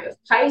the sign of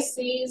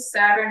Pisces.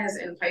 Saturn is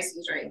in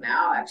Pisces right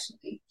now,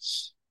 actually.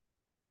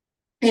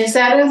 And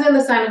Saturn is in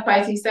the sign of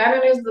Pisces.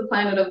 Saturn is the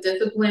planet of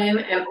discipline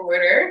and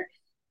order.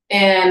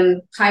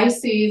 And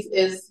Pisces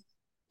is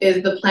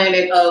the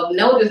planet of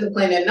no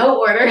discipline and no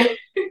order.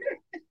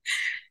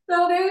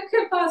 So there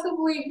could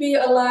possibly be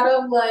a lot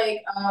of like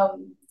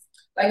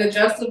a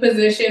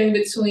juxtaposition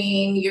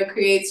between your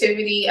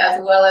creativity as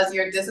well as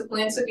your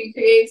discipline to be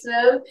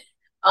creative,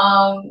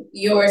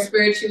 your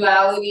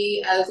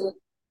spirituality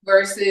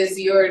versus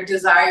your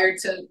desire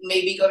to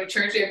maybe go to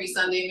church every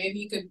Sunday. Maybe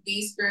you could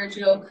be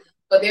spiritual,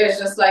 but there's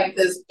just like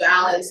this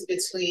balance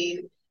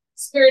between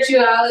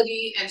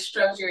spirituality and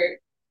structure.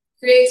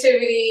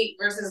 Creativity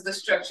versus the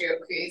structure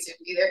of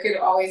creativity. There could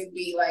always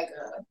be like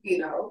a,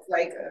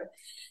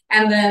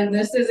 and then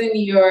this is in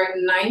your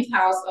ninth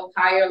house of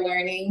higher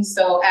learning.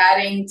 So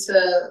adding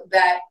to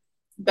that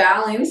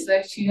balance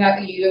that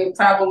you're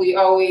probably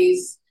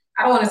always,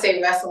 I don't want to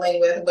say wrestling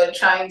with, but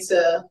trying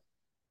to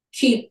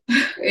keep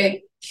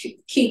it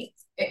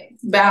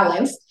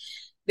balanced.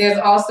 There's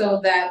also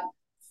that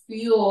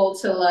fuel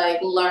to like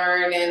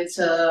learn and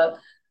to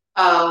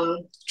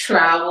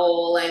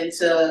travel and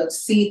to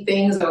see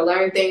things or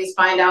learn things,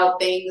 find out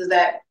things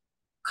that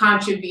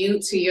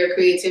contribute to your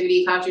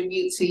creativity,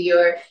 contribute to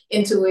your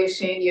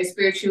intuition, your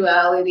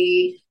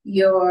spirituality,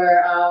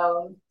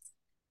 your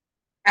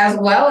as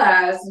well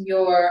as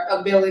your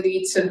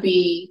ability to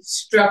be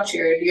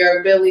structured,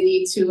 your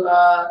ability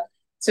to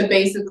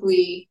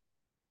basically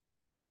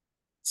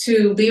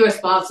to be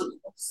responsible.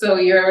 So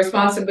your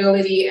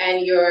responsibility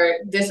and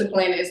your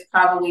discipline is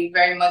probably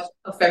very much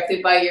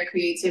affected by your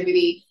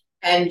creativity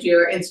and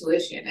your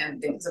intuition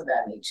and things of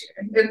that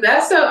nature.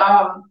 That's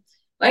a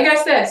like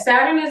I said,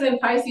 Saturn is in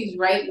Pisces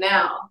right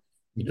now.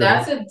 Okay.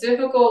 That's a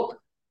difficult,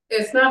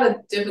 it's not a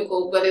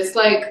difficult, but it's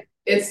like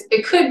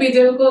it could be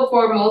difficult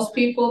for most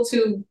people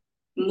to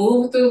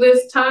move through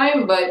this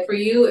time, but for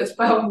you it's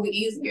probably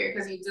easier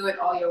because you do it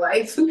all your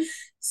life.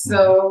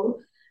 So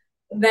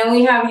then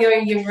we have your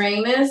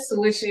Uranus,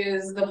 which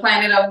is the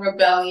planet of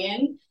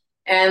rebellion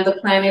and the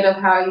planet of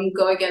how you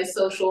go against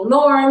social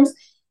norms.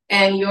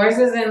 And yours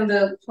is in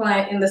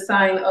the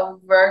sign of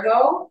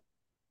Virgo.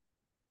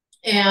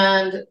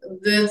 And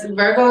this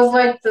Virgo is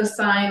like the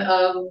sign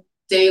of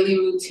daily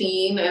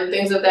routine and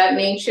things of that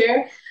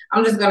nature.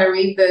 I'm just going to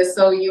read this.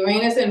 So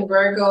Uranus in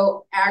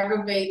Virgo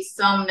aggravates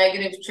some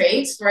negative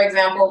traits. For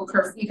example,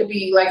 you could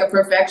be like a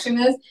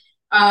perfectionist.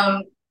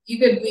 You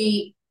could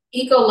be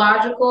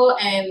ecological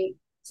and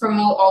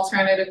promote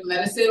alternative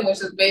medicine, which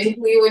is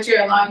basically what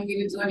you're allowing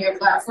me to do on your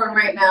platform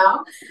right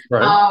now.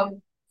 Right.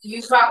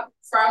 You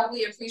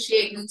probably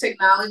appreciate new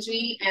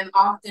technology and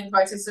often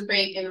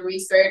participate in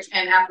research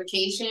and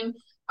application.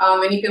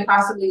 And you can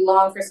possibly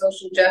long for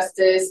social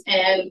justice,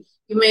 and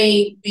you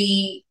may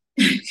be,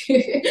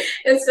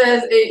 it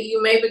says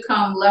you may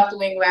become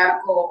left-wing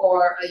radical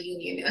or a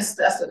unionist.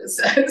 That's what it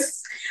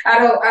says. I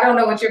don't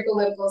know what your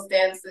political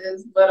stance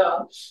is,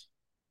 but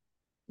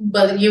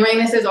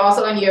Uranus is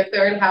also in your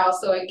third house.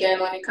 So again,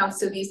 when it comes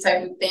to these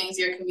type of things,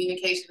 your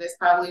communication is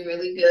probably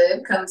really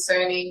good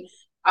concerning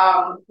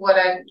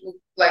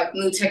like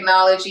new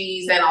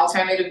technologies and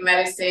alternative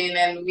medicine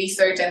and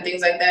research and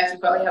things like that. You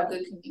probably have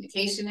good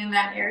communication in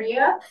that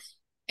area.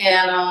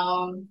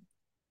 And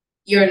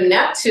your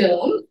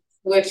Neptune,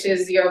 which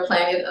is your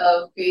planet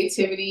of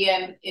creativity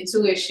and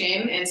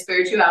intuition and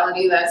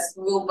spirituality, that's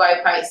ruled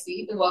by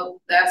Pisces.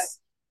 Well, that's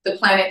the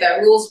planet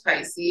that rules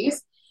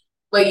Pisces.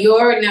 But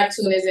your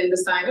Neptune is in the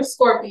sign of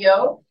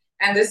Scorpio.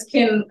 And this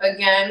can,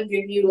 again,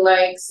 give you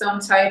like some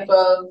type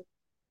of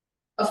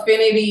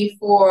affinity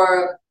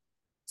for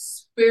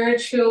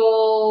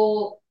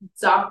spiritual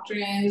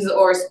doctrines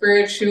or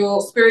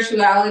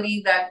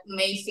spirituality that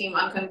may seem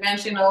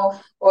unconventional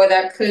or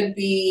that could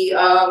be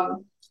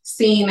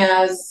seen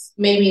as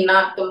maybe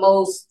not the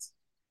most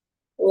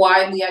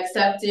widely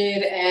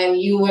accepted,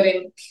 and you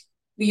wouldn't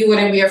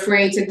be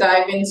afraid to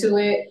dive into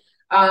it.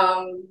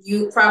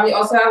 You probably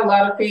also have a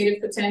lot of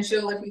creative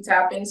potential if you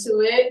tap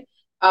into it.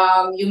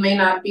 You may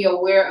not be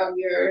aware of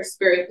your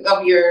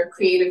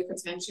creative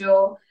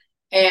potential.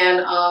 And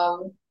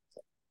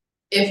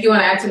if you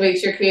want to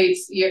activate your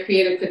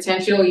creative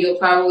potential, you'll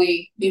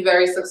probably be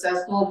very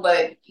successful,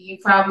 but you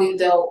probably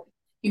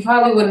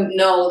wouldn't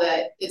know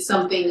that it's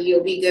something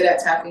you'll be good at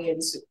tapping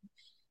into.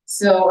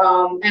 So,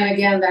 and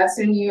again, that's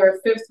in your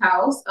fifth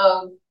house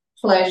of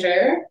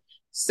pleasure.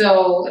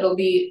 So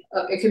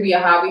it could be a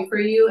hobby for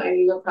you and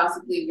you will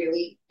possibly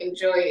really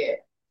enjoy it.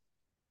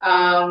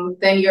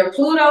 Then your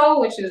Pluto,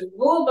 which is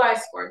ruled by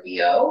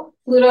Scorpio.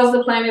 Pluto is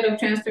the planet of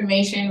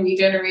transformation,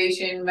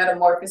 regeneration,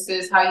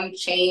 metamorphosis, how you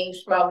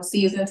change from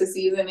season to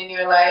season in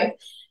your life.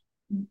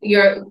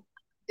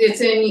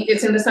 It's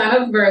in the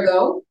sign of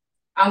Virgo.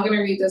 I'm going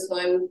to read this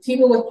one.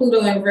 People with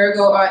Pluto and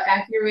Virgo are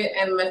accurate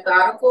and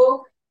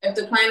methodical. If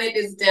the planet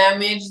is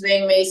damaged,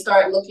 they may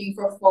start looking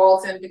for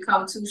faults and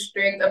become too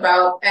strict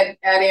about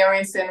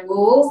adherence and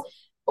rules,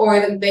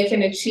 or they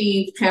can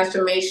achieve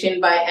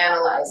transformation by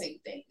analyzing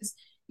things.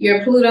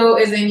 Your Pluto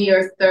is in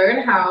your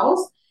third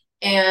house,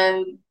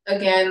 and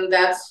again,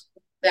 that's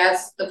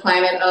the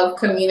planet of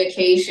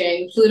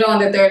communication. Pluto in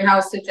the third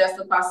house suggests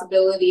the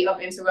possibility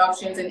of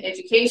interruptions in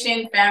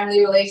education,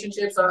 family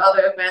relationships, or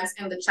other events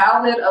in the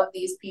childhood of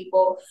these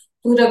people.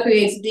 Pluto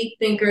creates deep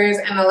thinkers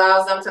and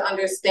allows them to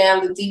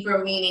understand the deeper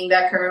meaning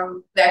that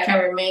can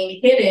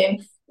remain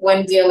hidden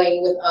when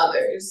dealing with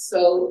others.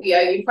 So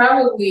yeah, you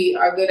probably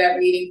are good at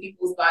reading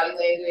people's body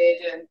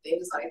language and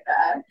things like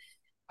that.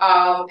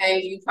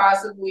 And you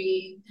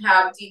possibly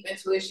have deep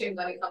intuition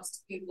when it comes to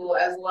people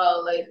as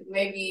well. Like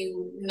maybe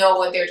you know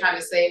what they're trying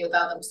to say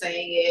without them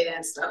saying it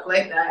and stuff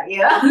like that.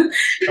 Yeah.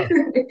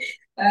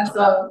 And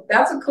so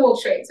that's a cool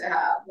trait to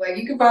have. Like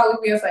you could probably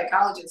be a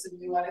psychologist if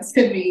you wanted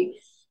to be.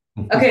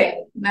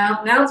 Okay,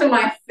 now to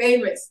my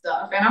favorite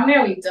stuff, and I'm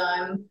nearly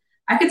done.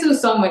 I could do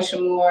so much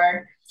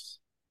more,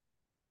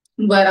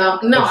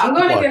 but no, I'm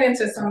going to get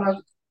into some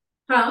of,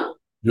 huh?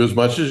 Do as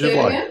much as you'd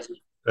like. Again?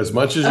 As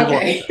much as you'd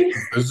Okay. like.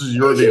 This is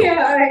your deal.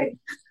 Yeah, all right.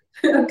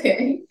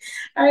 Okay.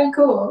 All right,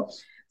 cool.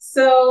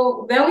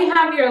 So then we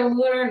have your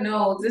lunar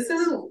nodes.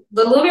 The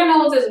lunar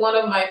nodes is one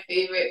of my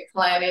favorite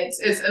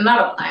planets. It's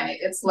not a planet.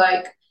 It's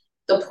like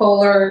the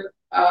polar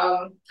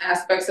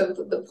aspects of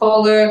the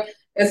polar.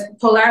 It's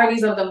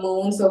polarities of the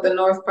moon, so the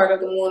north part of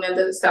the moon and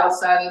the south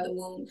side of the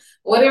moon.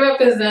 What it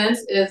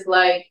represents is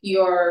like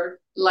your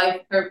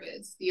life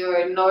purpose.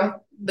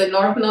 The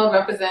north node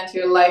represents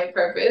your life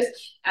purpose,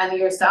 and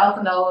your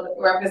south node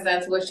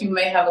represents what you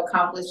may have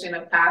accomplished in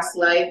a past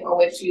life, or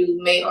what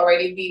you may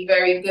already be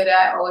very good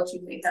at, or what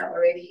you may have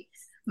already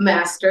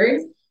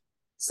mastered.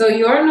 So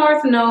your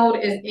north node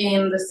is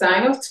in the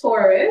sign of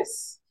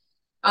Taurus,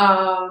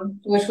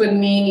 which would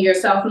mean your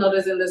south node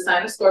is in the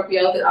sign of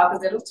Scorpio, the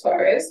opposite of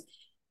Taurus.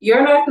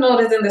 Your north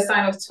node is in the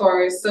sign of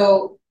Taurus.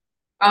 So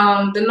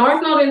the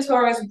north node in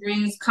Taurus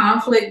brings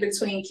conflict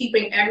between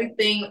keeping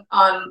everything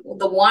on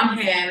the one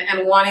hand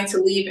and wanting to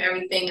leave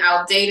everything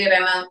outdated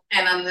and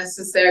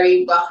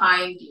unnecessary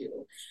behind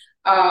you.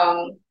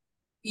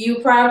 You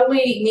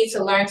probably need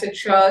to learn to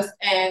trust,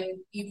 and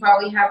you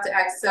probably have to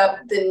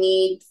accept the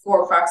need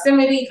for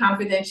proximity,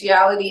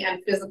 confidentiality,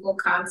 and physical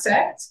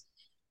contact.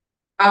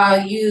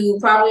 You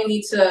probably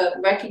need to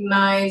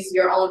recognize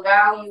your own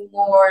value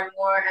more and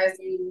more as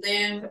you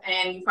live,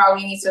 and you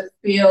probably need to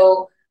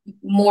feel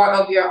more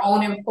of your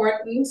own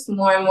importance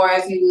more and more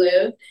as you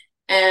live.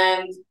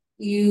 And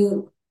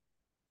you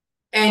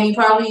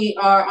probably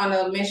are on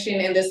a mission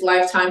in this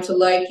lifetime to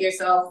like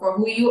yourself for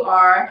who you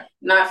are,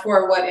 not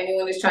for what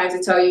anyone is trying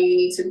to tell you you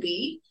need to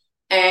be.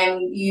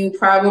 And you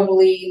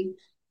probably,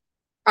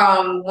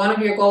 one of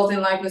your goals in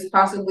life is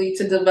possibly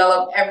to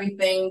develop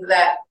everything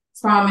that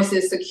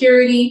promises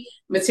security,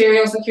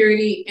 material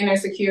security, inner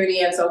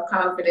security, and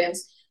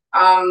self-confidence.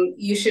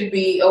 You should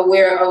be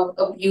aware of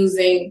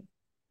abusing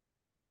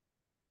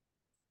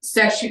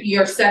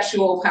your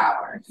sexual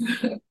power.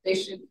 They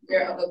should be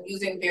aware of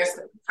abusing their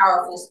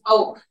powerful.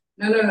 Oh,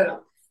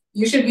 no.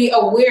 You should be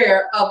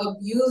aware of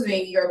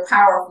abusing your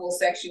powerful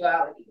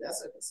sexuality.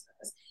 That's what it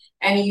says.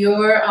 And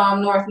your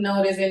north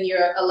node is in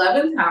your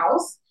 11th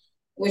house,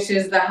 which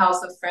is the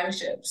house of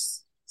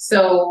friendships.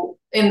 So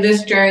in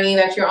this journey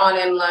that you're on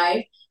in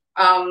life,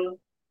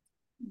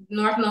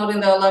 north node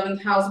in the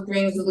 11th house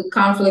brings the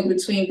conflict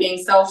between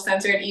being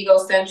self-centered,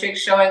 egocentric,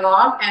 showing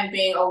off, and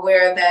being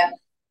aware that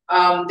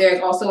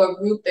there's also a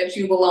group that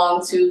you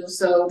belong to.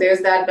 So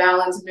there's that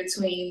balance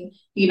between,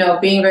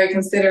 being very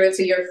considerate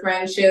to your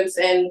friendships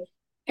and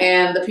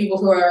the people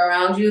who are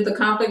around you. The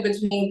conflict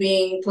between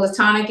being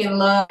platonic in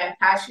love and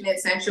passionate,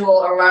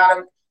 sensual,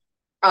 erotic,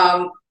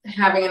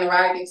 having an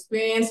erotic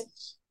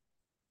experience.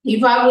 You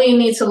probably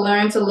need to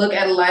learn to look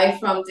at life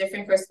from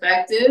different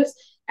perspectives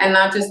and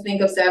not just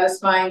think of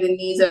satisfying the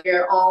needs of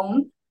your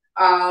own.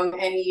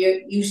 And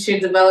you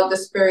should develop the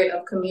spirit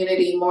of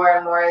community more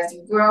and more as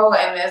you grow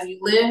and as you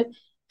live,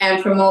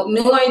 and promote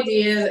new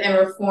ideas and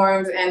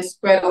reforms and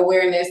spread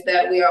awareness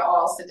that we are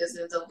all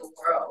citizens of the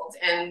world.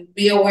 And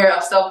be aware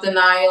of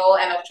self-denial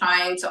and of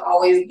trying to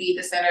always be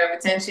the center of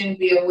attention.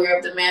 Be aware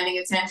of demanding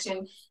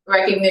attention,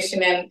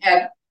 recognition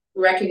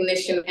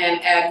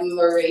and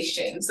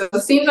admiration. So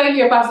it seems like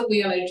you're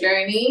possibly on a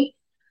journey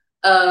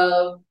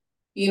of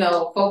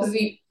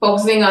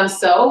focusing on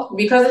self,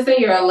 because it's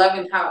in your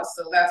 11th house.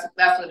 So that's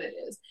what it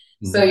is.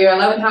 Mm-hmm. So your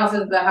 11th house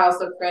is the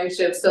house of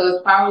friendship. So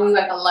it's probably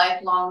like a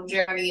lifelong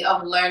journey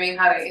of learning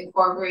how to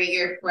incorporate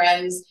your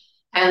friends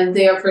and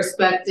their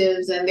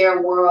perspectives and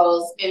their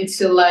worlds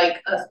into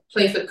like a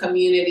place of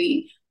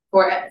community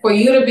for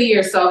you to be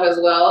yourself as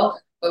well,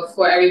 but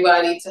for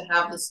everybody to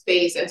have the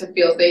space and to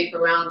feel safe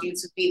around you,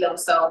 to be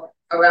themselves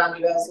around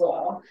you as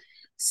well.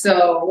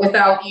 So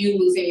without you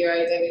losing your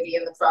identity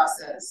in the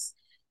process.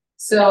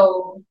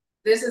 So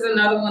this is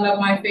another one of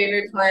my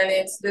favorite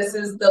planets. This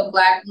is the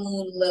Black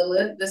Moon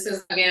Lilith. This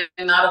is, again,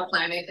 not a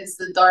planet. It's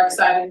the dark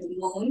side of the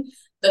moon,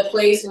 the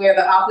place where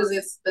the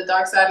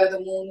dark side of the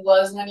moon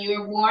was when you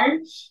were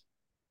born.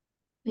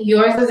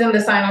 Yours is in the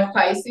sign of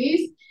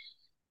Pisces.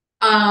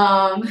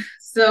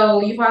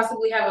 So you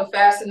possibly have a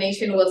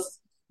fascination with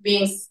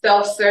being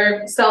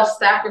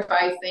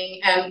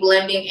self-sacrificing and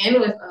blending in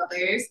with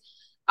others.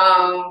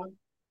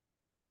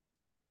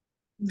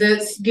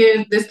 This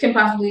can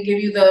possibly give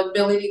you the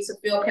ability to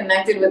feel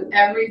connected with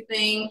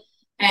everything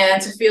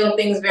and to feel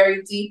things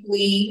very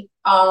deeply,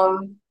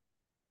 and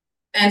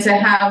to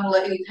have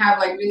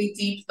really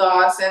deep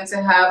thoughts and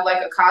to have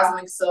like a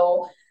cosmic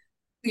soul.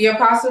 You're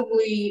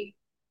possibly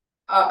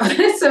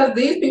it says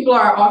these people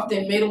are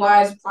often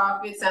midwives,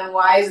 prophets, and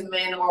wise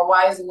men or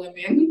wise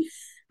women.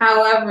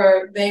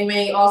 However, they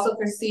may also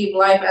perceive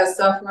life as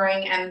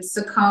suffering and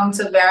succumb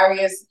to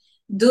various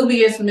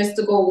dubious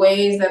mystical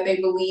ways that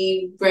they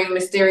believe bring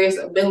mysterious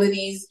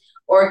abilities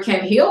or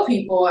can heal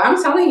people.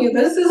 I'm telling you,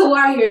 this is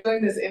why you're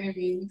doing this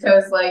interview,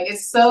 because like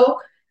it's so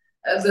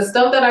the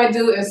stuff that I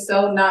do is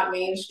so not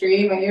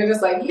mainstream, and you're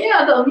just like,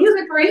 yeah, the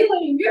music for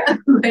healing, yeah,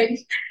 like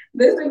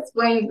this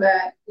explains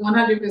that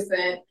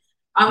 100%.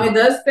 It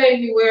does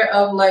say beware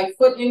of like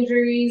foot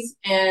injuries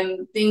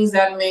and things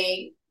that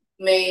may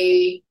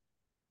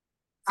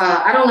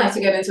I don't like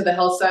to get into the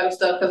health side of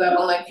stuff because I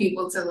don't like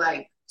people to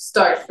like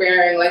start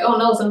fearing like, oh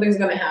no, something's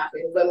gonna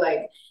happen. But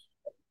like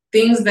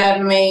things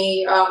that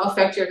may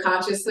affect your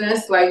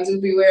consciousness, like do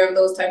beware of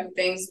those type of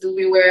things. Do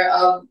beware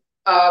of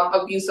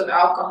abuse of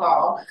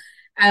alcohol.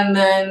 And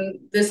then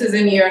this is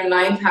in your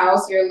ninth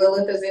house. Your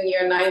Lilith is in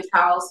your ninth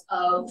house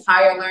of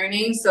higher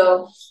learning.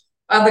 So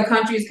other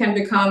countries can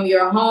become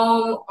your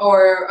home,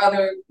 or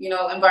other,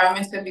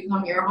 environments can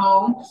become your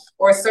home,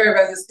 or serve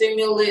as a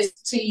stimulus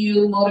to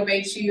you,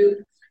 motivate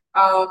you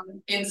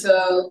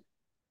into,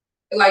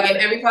 like, in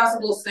every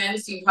possible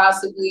sense you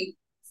possibly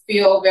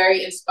feel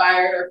very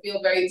inspired or feel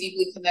very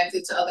deeply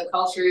connected to other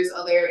cultures,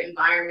 other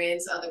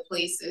environments, other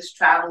places,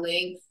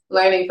 traveling,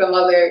 learning from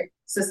other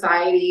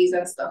societies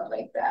and stuff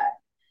like that.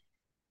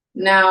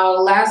 Now,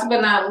 last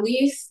but not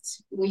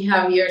least, we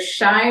have your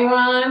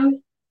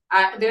Chiron.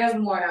 There's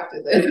more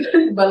after this,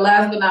 but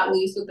last but not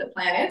least with the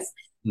planets,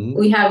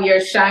 we have your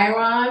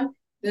Chiron.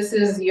 This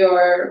is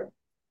your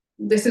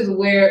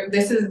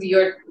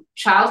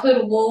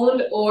childhood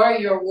wound or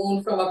your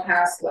wound from a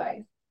past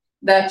life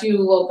that you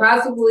will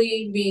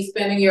possibly be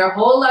spending your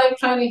whole life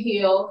trying to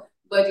heal.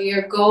 But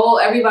your goal,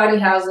 everybody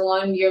has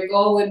one, your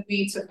goal would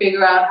be to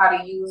figure out how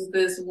to use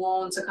this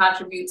wound to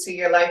contribute to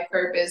your life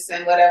purpose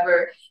and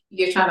whatever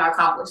you're trying to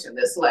accomplish in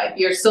this life.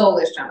 Your soul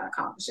is trying to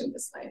accomplish in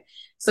this life.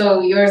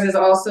 So yours is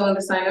also in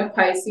the sign of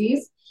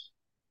Pisces.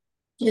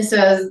 It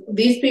says,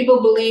 these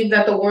people believe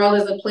that the world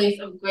is a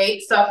place of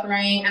great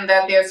suffering and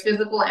that there's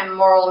physical and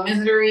moral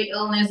misery,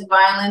 illness,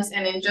 violence,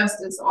 and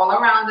injustice all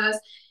around us.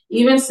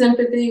 Even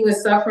sympathy with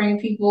suffering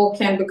people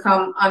can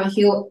become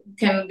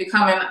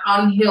an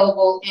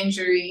unhealable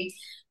injury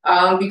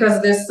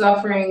because this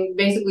suffering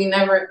basically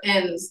never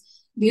ends.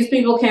 These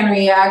people can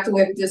react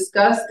with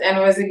disgust and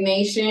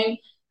resignation,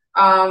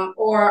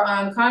 or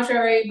on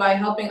contrary, by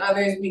helping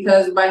others,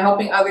 because by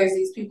helping others,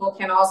 these people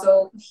can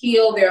also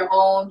heal their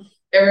own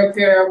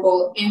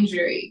irreparable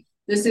injury.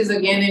 This is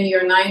again in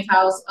your ninth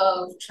house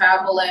of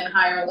travel and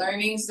higher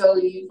learning. So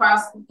let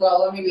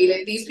me read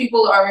it. These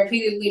people are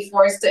repeatedly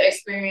forced to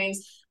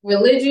experience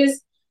religious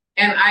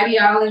and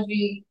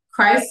ideology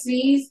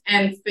crises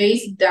and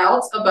face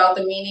doubts about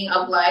the meaning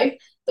of life.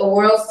 The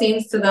world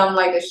seems to them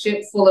like a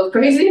ship full of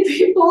crazy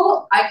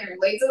people. I can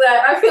relate to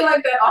that. I feel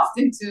like that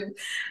often too.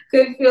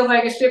 Could feel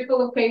like a ship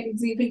full of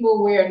crazy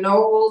people where no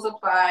rules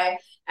apply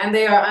and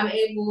they are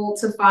unable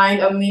to find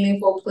a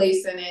meaningful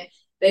place in it.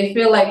 They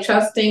feel like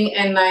trusting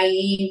and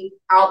naive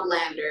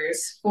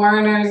outlanders,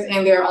 foreigners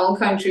in their own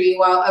country,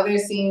 while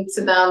others seem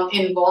to them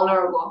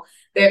invulnerable.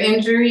 Their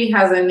injury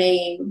has a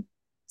name,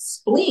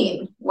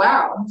 spleen.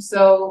 Wow.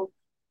 So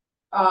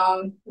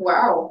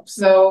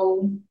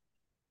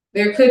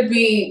there could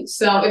be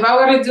some, if I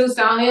were to do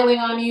sound healing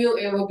on you,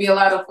 it would be a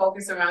lot of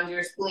focus around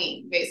your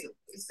spleen, basically.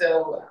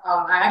 So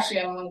I'm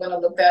going to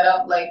look that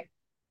up.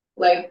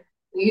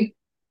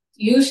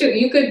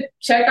 You could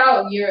check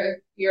out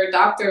your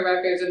doctor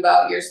records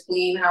about your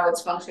spleen, how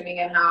it's functioning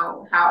and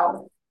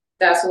how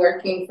that's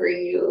working for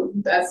you.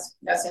 That's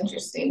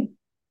interesting.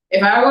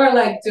 If I were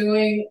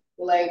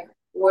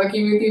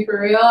working with you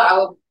for real, I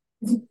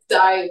would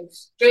dive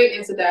straight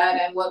into that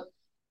and what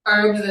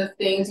herbs and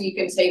things you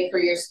can take for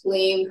your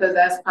spleen, because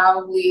that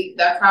probably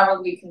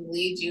can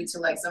lead you to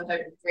like some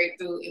type of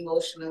breakthrough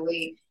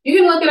emotionally. You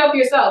can look it up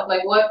yourself,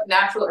 like what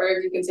natural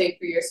herbs you can take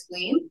for your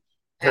spleen.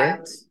 Okay.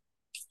 And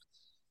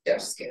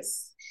just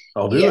kiss.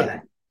 I'll do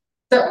it.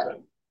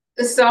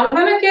 So I'm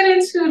gonna get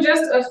into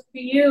just a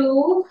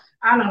few.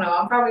 I don't know.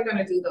 I'm probably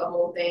gonna do the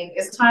whole thing.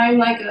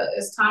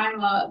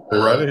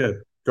 Go right ahead.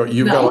 Go.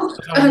 You've got all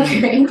the time.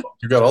 Okay.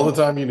 You got all the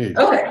time you need.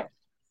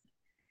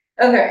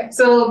 Okay.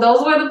 So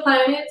those were the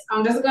planets.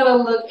 I'm just gonna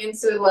look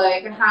into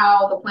like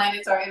how the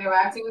planets are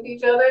interacting with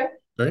each other.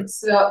 Okay.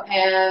 So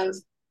and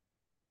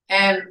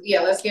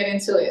yeah, let's get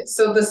into it.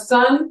 So the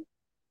sun,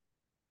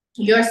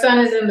 your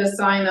sun is in the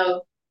sign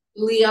of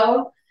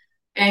Leo.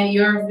 And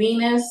your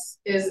Venus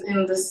is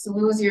in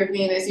who's your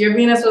Venus? Your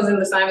Venus was in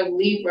the sign of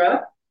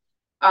Libra.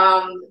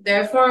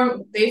 They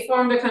formed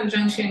a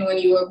conjunction when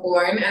you were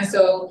born. And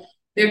so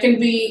there can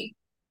be,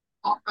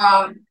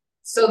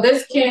 so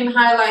this can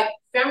highlight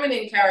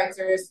feminine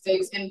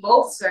characteristics in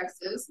both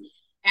sexes.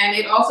 And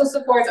it also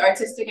supports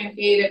artistic and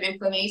creative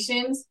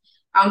inclinations.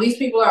 These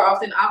people are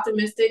often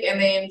optimistic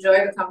and they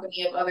enjoy the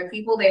company of other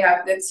people. They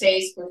have good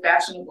taste for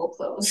fashionable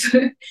clothes.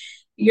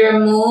 Your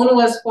moon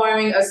was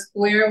forming a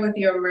square with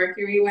your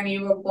Mercury when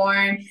you were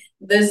born.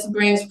 This could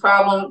bring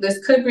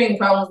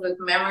problems with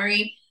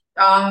memory.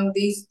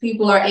 These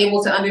people are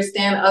able to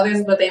understand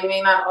others, but they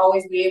may not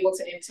always be able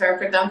to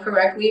interpret them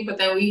correctly. But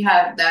then we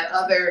have that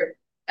other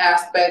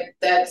aspect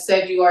that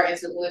said you are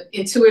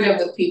intuitive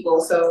with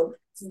people. So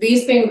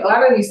these things, a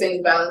lot of these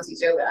things balance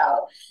each other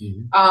out.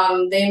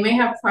 They may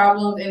have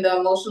problems in the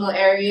emotional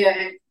area,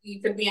 and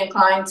you could be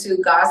inclined to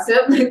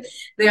gossip.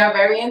 They are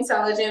very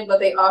intelligent, but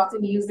they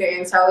often use their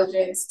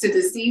intelligence to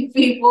deceive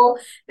people.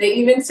 They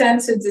even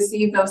tend to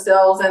deceive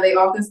themselves, and they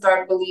often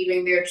start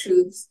believing their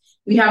truths.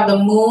 We have the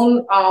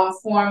moon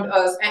formed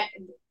a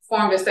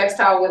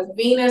sextile with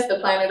Venus, the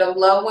planet of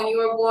love, when you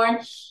were born.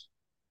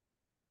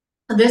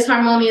 This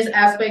harmonious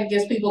aspect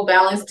gives people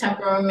balanced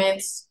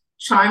temperaments,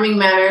 charming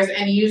manners,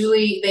 and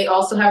usually they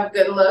also have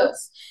good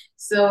looks.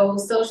 So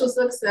social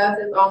success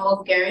is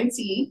almost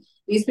guaranteed.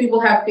 These people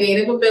have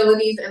creative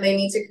abilities and they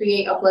need to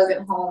create a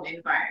pleasant home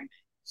environment.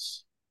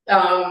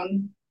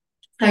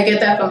 I get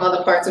that from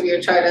other parts of your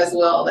chart as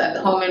well, that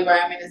the home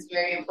environment is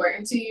very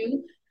important to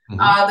you.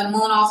 The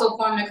moon also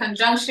formed a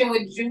conjunction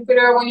with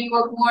Jupiter when you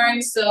were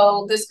born.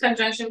 So this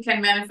conjunction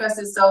can manifest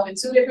itself in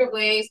two different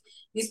ways.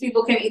 These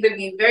people can either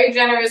be very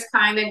generous,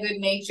 kind, and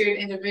good-natured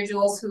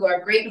individuals who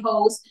are great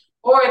hosts,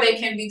 or they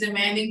can be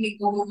demanding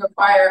people who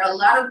require a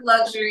lot of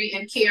luxury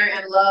and care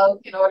and love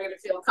in order to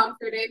feel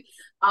comforted.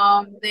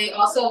 They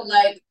also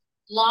like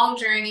long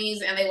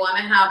journeys and they want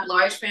to have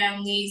large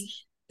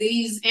families.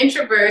 These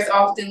introverts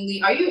often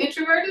lead. Are you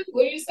introverted?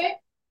 What do you say?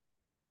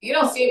 You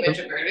don't seem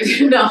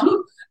introverted.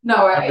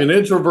 No, right? I'm an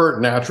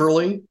introvert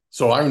naturally,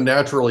 so I'm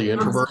naturally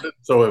introverted.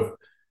 So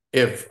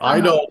if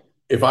I don't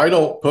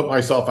put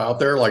myself out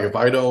there, like if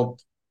I don't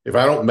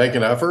make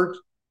an effort,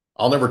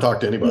 I'll never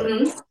talk to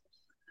anybody.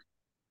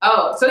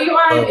 Oh, so you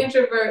are an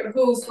introvert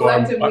who's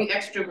selectively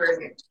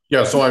extroverted.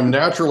 Yeah, so I'm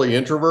naturally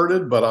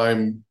introverted, but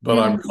I'm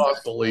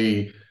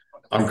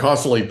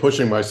constantly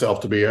pushing myself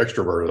to be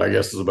extroverted, I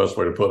guess is the best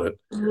way to put it.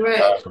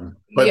 Right.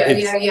 But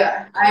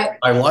yeah.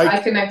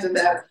 I connected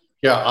that.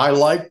 Yeah, I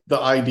like the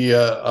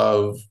idea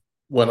of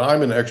when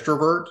I'm an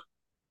extrovert,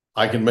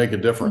 I can make a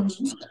difference.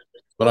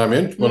 When I'm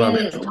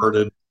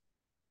introverted,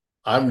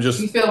 I'm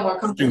just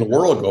watching the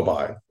world go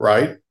by,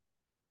 right?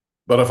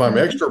 But if I'm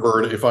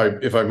extrovert, if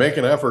I make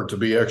an effort to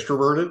be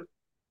extroverted,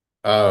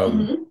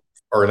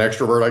 or an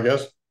extrovert, I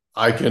guess,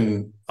 I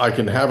can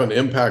have an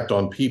impact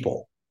on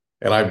people.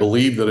 And I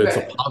believe that it's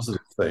a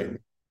positive thing,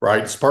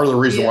 right? It's part of the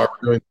reason why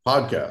we're doing the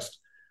podcast,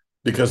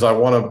 because I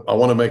want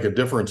to make a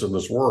difference in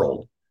this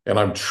world. And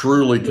I'm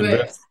truly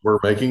convinced we're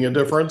making a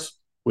difference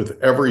with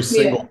every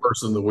single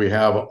person that we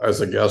have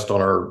as a guest on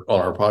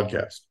our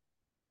podcast.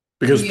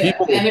 Because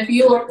people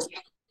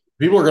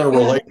are going to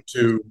relate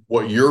to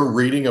what you're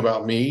reading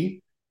about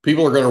me.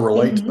 People are going to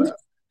relate to that.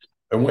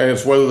 And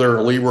it's whether they're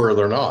a Libra or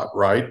they're not,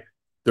 right?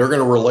 They're going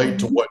to relate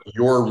to what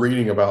you're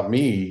reading about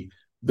me.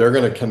 They're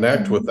going to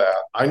connect with that.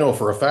 I know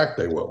for a fact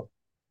they will.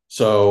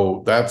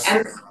 So that's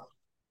the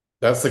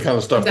kind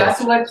of stuff.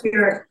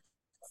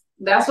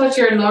 That's what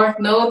your North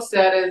Node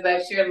said, is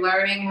that you're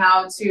learning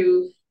how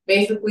to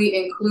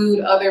basically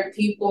include other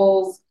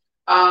people's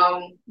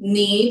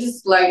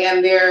needs,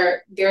 and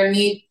their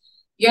need.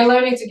 You're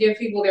learning to give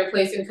people their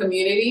place in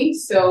community.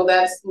 So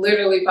that's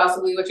literally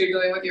possibly what you're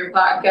doing with your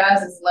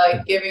podcast, is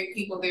like giving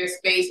people their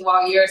space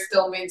while you're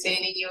still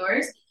maintaining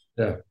yours.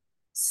 Yeah.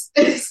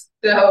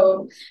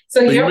 So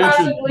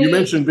you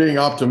mentioned being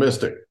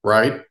optimistic,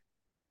 right?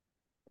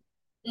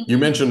 You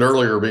mentioned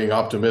earlier being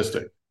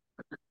optimistic.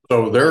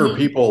 So there are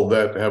people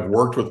that have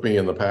worked with me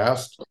in the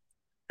past,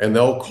 and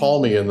they'll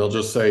call me and they'll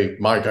just say,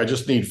 Mike, I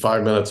just need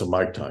 5 minutes of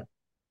mic time.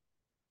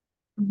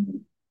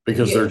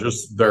 Because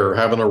they're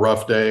having a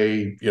rough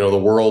day, the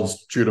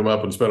world's chewed them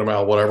up and spit them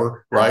out,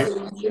 whatever, right?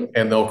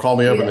 And they'll call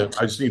me up and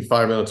I just need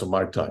 5 minutes of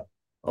mic time.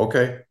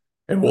 Okay.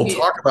 And we'll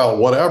talk about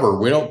whatever.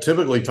 We don't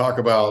typically talk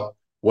about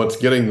what's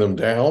getting them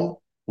down.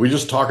 We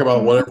just talk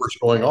about whatever's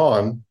going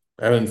on.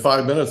 And in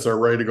 5 minutes, they're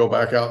ready to go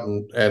back out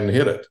and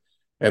hit it.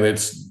 And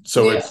it's,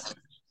 I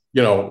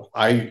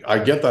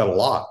get that a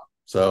lot.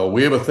 So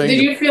we have a thing.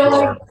 Did you feel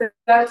like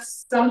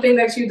that's something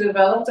that you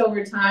developed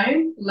over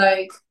time?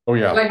 Like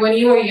when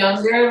you were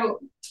younger,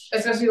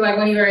 especially like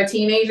when you were a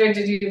teenager,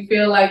 did you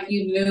feel like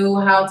you knew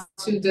how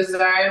to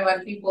discern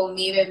when people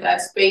needed that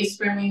space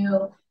from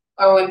you,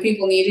 or when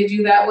people needed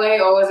you that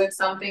way? Or was it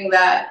something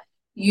that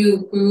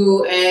you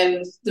grew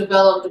and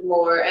developed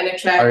more and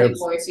attracted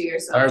more to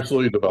yourself? I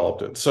absolutely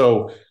developed it.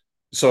 So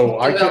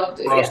I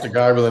came across a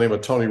guy by the name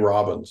of Tony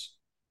Robbins.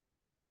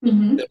 I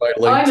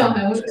know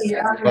him.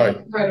 Yeah,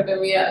 I've heard of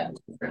him. Yeah.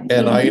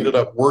 And I ended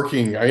up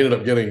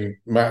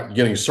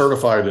getting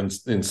certified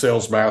in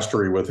sales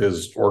mastery with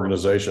his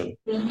organization.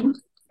 And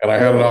I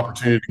had an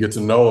opportunity to get to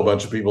know a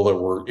bunch of people that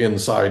were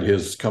inside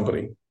his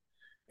company,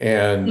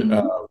 and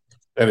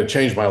it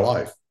changed my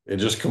life. It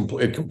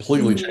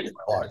completely changed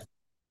my life.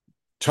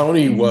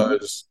 Tony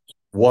was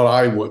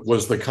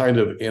was the kind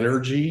of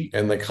energy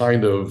and the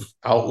kind of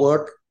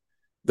outlook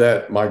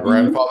that my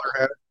grandfather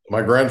had.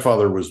 My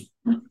grandfather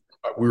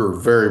we were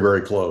very,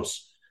 very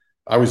close.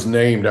 I was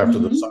named after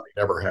the son he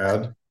never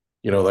had,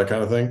 that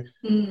kind of thing.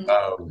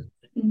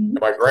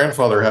 My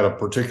grandfather had a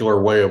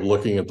particular way of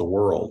looking at the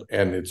world,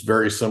 and it's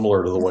very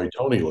similar to the way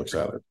Tony looks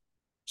at it.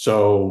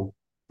 So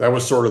that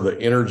was sort of the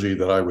energy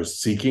that I was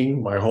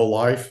seeking my whole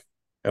life,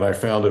 and I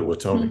found it with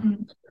Tony.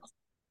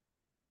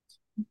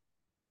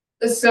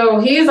 So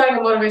he is like a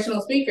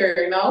motivational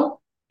speaker, no?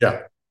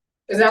 Yeah.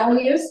 Is that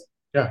what he is?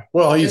 Yeah.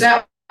 Well, is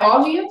that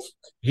all he is?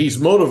 He's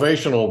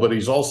motivational, but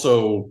he's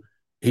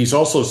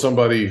also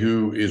somebody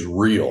who is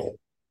real.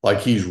 Like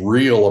he's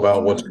real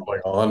about what's going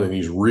on, and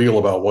he's real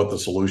about what the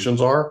solutions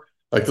are.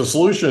 Like the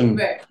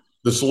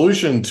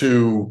solution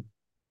to,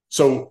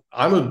 so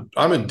I'm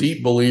a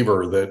deep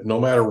believer that no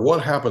matter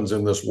what happens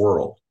in this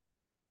world,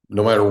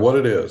 no matter what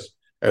it is,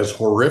 as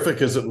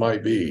horrific as it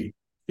might be,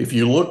 if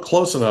you look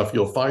close enough,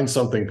 you'll find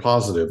something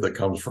positive that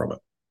comes from it.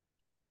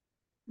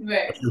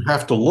 Right. You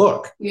have to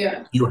look.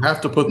 Yeah. You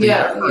have to put the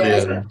effort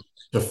in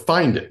to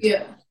find it.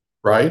 Yeah.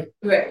 Right?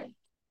 Right.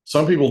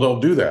 Some people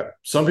don't do that.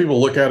 Some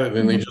people look at it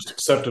and they just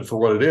accept it for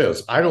what it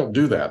is. I don't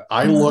do that.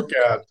 I look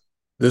at,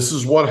 this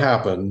is what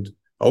happened.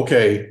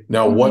 Okay,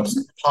 now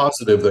what's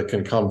positive that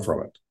can come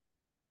from it?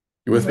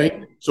 You with me?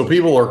 So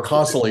people are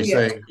constantly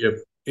saying,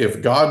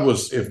 if God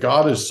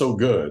is so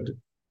good,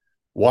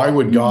 why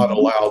would God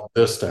allow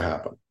this to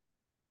happen?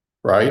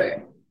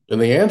 Right? And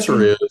the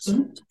answer is,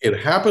 it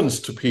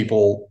happens to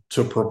people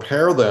to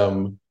prepare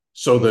them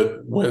so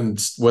that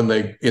when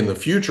they, in the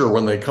future,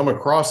 when they come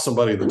across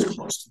somebody that's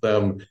close to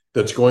them,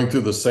 that's going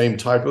through the same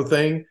type of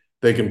thing,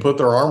 they can put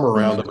their arm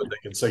around them and they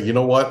can say, you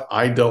know what?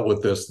 I dealt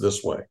with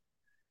this way.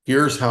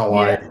 Here's how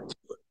I.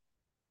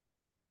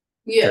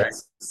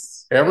 Yes.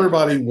 Okay?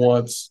 Everybody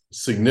wants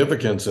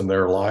significance in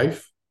their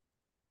life.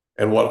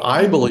 And what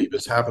I believe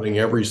is happening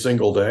every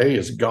single day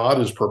is God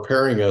is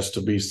preparing us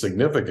to be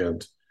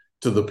significant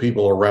to the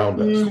people around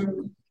us.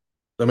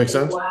 That make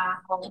sense?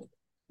 Wow.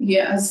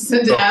 Yes,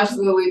 it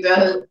absolutely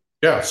does.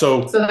 Yeah.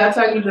 So that's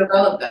how you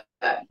develop that.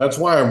 That's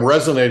why I'm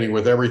resonating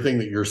with everything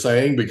that you're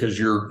saying, because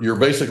you're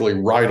basically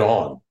right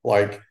on.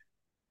 Like,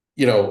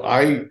 you know,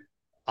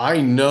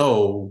 I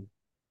know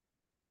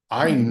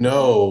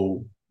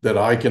that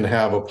I can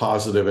have a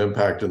positive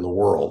impact in the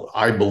world.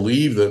 I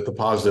believe that the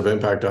positive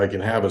impact I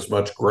can have is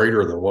much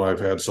greater than what I've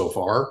had so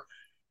far.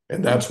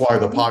 And that's why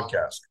the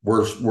podcast,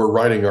 we're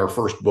writing our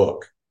first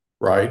book,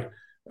 right?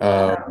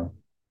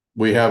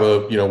 We have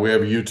a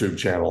YouTube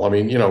channel. I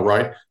mean,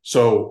 right?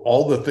 So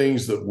all the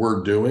things that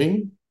we're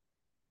doing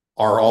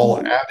are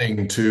all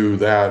adding to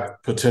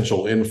that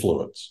potential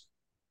influence.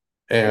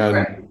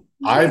 And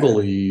I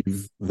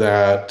believe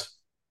that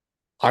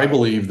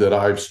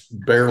I've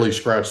barely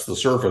scratched the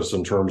surface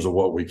in terms of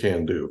what we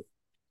can do.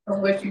 Of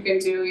what you can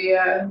do,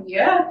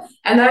 yeah.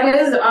 And that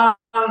is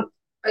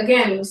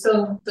again,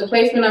 so the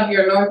placement of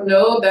your North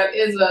Node,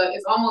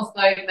 it's almost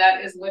like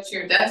that is what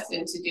you're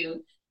destined to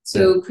do,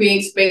 to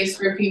create space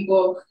for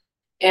people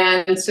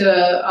and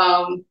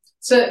to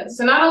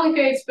not only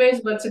create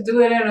space, but to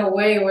do it in a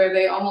way where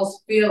they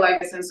almost feel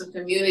like a sense of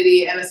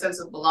community and a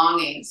sense of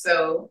belonging.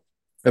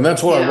 And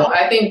that's what I want.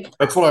 I think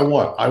that's what I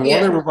want. I want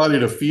everybody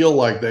to feel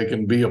like they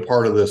can be a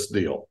part of this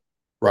deal,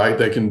 right?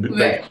 They can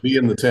be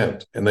in the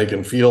tent and they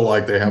can feel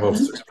like they have a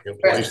significant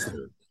place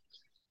there.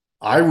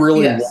 I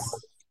really want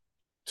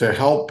to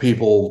help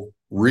people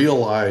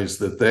realize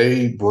that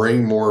they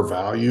bring more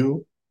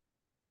value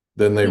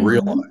than they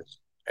realize.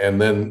 And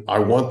then I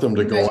want them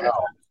to go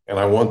out and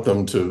I want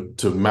them to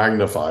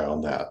magnify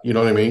on that. You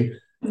know what I mean?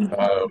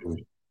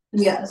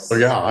 Yes. So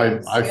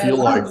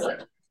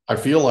I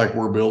feel like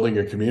we're building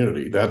a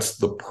community. That's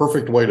the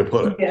perfect way to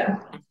put it. Yeah.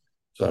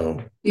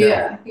 So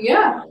yeah.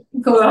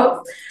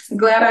 Well, I'm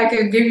glad I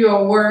could give you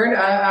a word.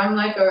 I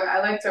like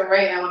to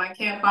write, and when I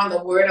can't find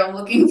the word I'm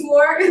looking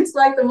for, it's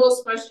like the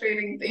most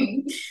frustrating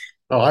thing.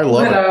 Oh, I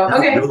love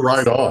it. You're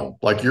right on.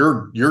 Like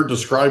you're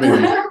describing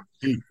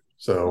it.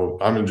 So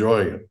I'm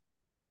enjoying it.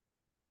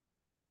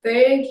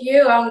 Thank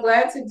you. I'm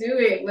glad to do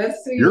it.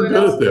 Let's see. You're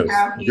good at this.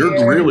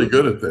 You're really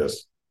good at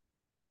this.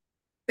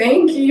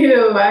 Thank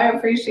you. I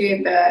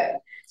appreciate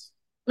that.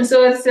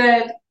 So it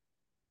said,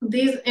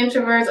 these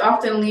introverts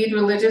often lead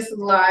religious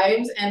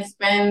lives and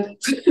spend,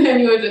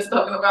 and you were just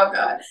talking about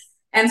God,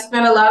 and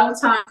spend a lot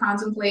of time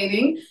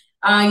contemplating.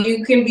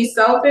 You can be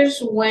selfish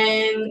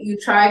when you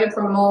try to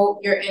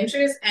promote your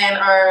interests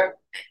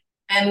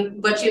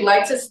but you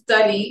like to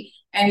study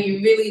and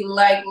you really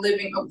like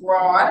living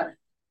abroad.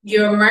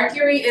 Your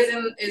Mercury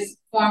is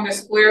formed a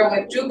square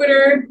with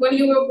Jupiter when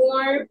you were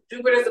born.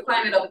 Jupiter is the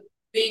planet of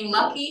being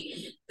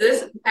lucky.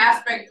 This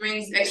aspect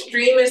brings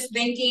extremist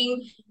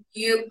thinking.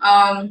 You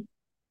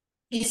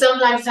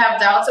sometimes have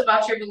doubts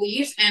about your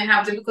beliefs and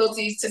have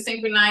difficulties to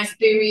synchronize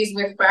theories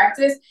with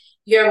practice.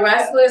 You're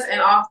restless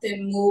and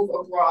often move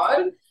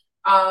abroad.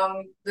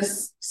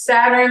 The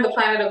Saturn, the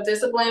planet of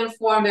discipline,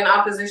 formed in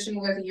opposition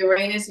with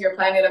Uranus, your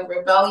planet of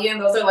rebellion.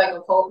 Those are like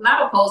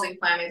not opposing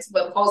planets,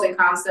 but opposing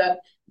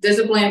concept,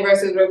 discipline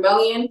versus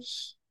rebellion.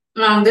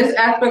 This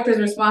aspect is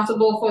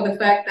responsible for the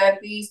fact that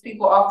these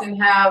people often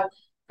have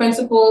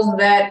principles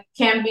that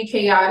can be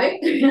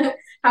chaotic.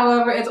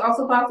 However, it's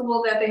also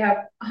possible that they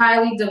have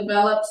highly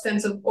developed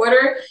sense of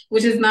order,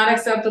 which is not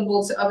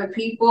acceptable to other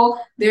people.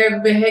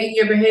 Their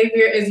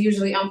behavior is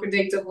usually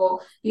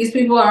unpredictable. These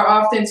people are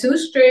often too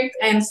strict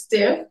and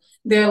stiff.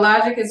 Their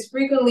logic is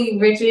frequently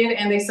rigid,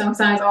 and they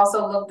sometimes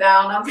also look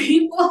down on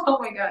people. Oh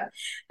my God.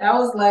 That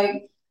was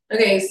like,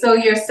 okay, so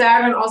your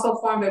Saturn also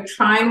formed a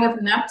trine with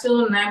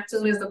Neptune.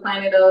 Neptune is the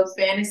planet of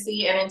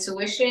fantasy and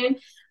intuition.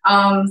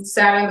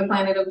 Saturn, the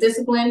planet of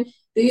discipline.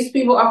 These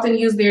people often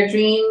use their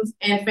dreams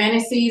and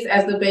fantasies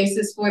as the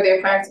basis for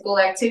their practical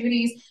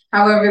activities.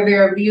 However,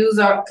 their views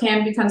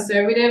can be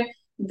conservative.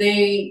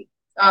 They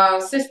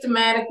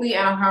systematically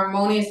and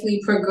harmoniously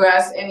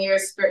progress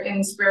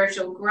in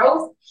spiritual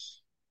growth.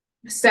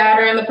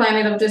 Saturn, the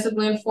planet of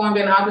discipline, formed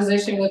in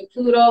opposition with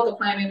Pluto, the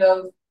planet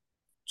of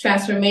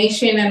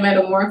transformation and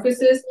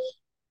metamorphosis.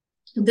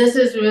 This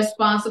is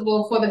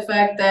responsible for the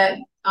fact that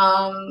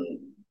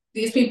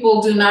these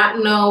people do not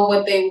know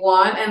what they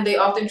want, and they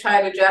often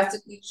try to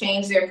drastically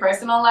change their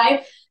personal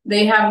life.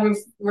 They have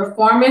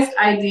reformist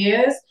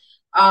ideas,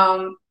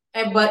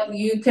 but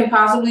you can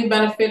possibly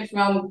benefit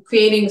from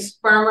creating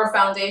firmer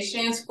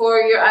foundations for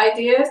your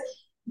ideas.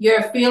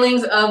 Your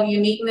feelings of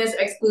uniqueness,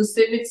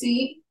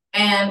 exclusivity,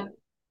 and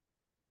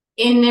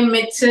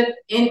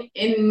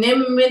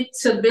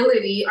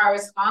inimitability are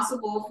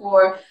responsible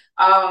for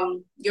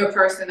your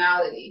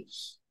personality.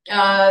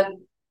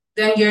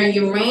 Then your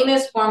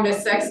Uranus formed a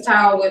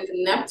sextile with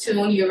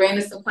Neptune.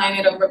 Uranus, the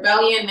planet of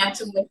rebellion,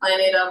 Neptune, the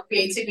planet of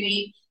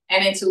creativity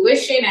and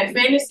intuition and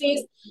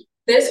fantasies.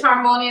 This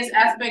harmonious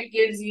aspect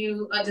gives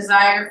you a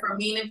desire for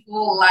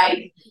meaningful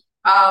life.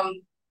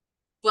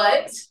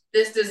 But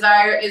this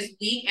desire is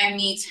weak and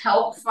needs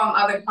help from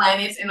other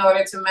planets in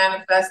order to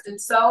manifest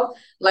itself,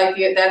 like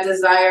that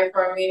desire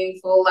for a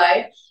meaningful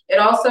life. It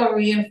also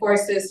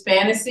reinforces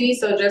fantasy.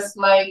 So just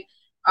like,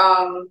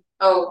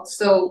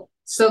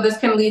 so this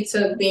can lead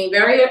to being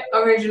very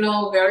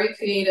original, very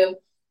creative,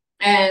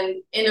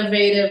 and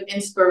innovative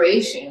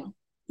inspiration.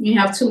 You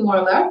have 2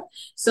 more left.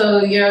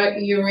 So your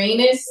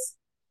Uranus,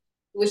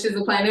 which is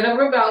the planet of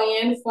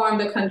rebellion,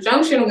 formed a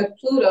conjunction with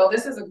Pluto.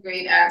 This is a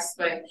great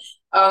aspect.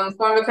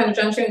 Formed a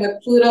conjunction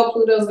with Pluto.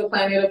 Pluto is the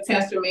planet of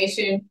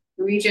transformation,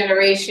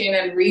 regeneration,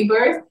 and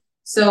rebirth.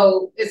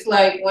 So it's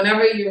like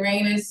whenever you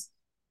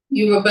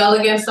rebel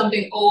against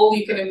something old,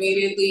 you can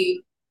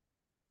immediately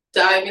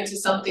dive into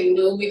something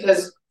new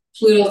because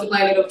Pluto is the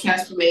planet of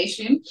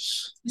transformation.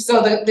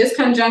 So this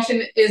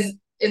conjunction is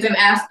an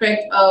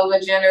aspect of a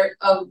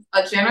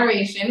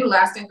generation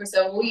lasting for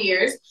several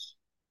years.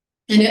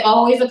 And it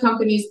always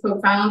accompanies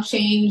profound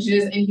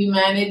changes in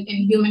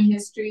human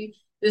history.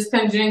 This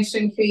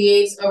conjunction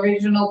creates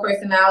original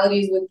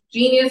personalities with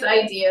genius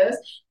ideas,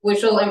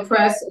 which will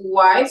impress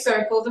wide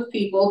circles of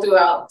people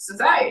throughout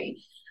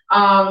society.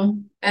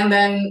 And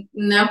then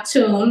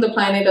Neptune, the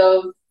planet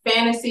of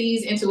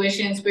fantasies,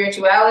 intuition,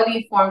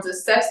 spirituality, forms a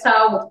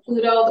sextile with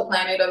Pluto, the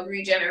planet of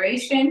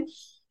regeneration.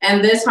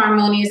 And this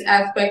harmonious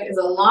aspect is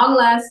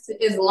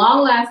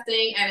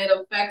long-lasting, and it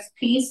affects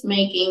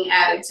peacemaking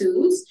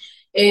attitudes.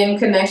 In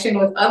connection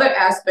with other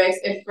aspects,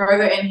 it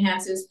further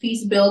enhances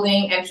peace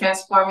building and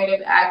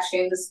transformative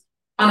actions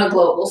on a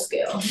global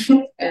scale.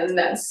 And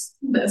that's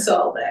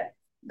all that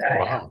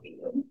I have for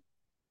you.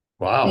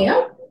 Wow.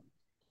 Yeah.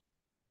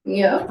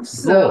 Yeah.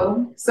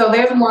 So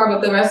there's more,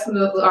 but the rest of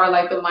those are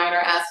like the minor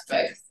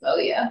aspects. So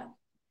yeah.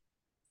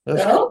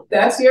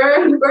 That's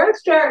your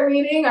birth chart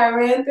reading. I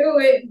ran through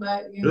it,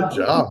 but good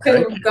job.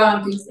 Could have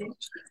gone decent.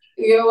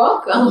 You're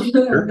welcome.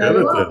 You're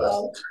good at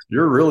this.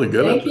 You're really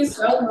good at this.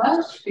 Thank you so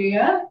much.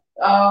 Yeah.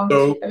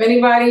 If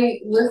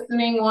anybody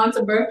listening wants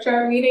a birth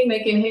chart reading, they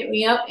can hit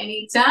me up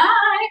anytime.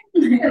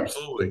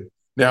 Absolutely.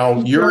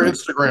 Now, your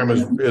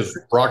Instagram is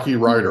Rocky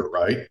Writer,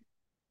 right?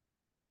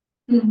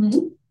 Mm-hmm.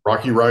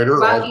 Rocky Writer.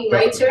 Rocky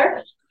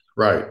Writer.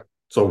 Right.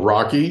 So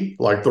Rocky,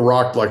 like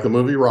the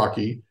movie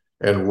Rocky,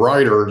 and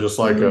writer, just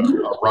like a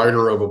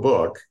writer of a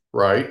book,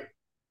 right?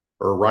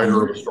 Or a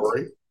writer of a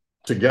story.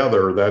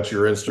 Together, that's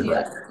your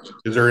Instagram.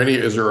 Yeah. Is there a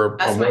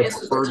more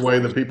preferred way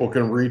that people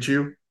can reach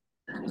you?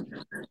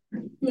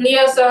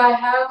 Yeah, so I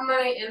have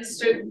my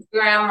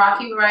Instagram,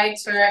 Rocky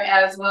Writer,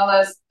 as well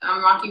as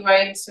Rocky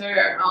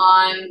Writer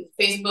on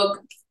Facebook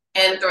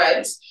and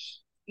Threads.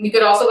 You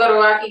could also go to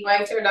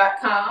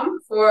rockywriter.com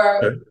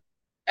for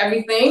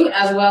everything,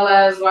 as well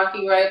as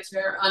Rocky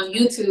Writer on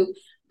YouTube.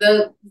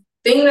 The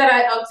thing that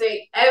I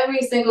update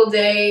every single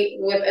day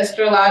with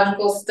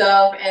astrological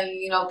stuff and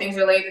things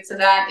related to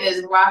that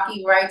is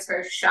Rocky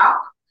Writer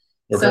Shop.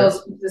 Okay. So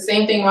it's the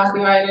same thing,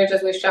 Rocky Writer,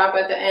 just with shop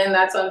at the end.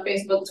 That's on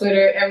Facebook,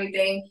 Twitter,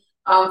 everything.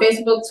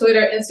 Facebook,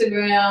 Twitter,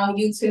 Instagram,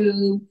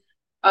 YouTube,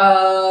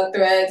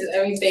 Threads,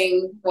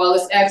 everything. Well,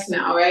 it's X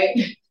now, right?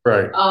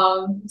 Right.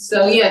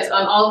 So yes,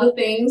 on all the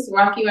things,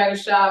 Rocky Writer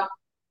Shop,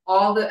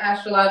 all the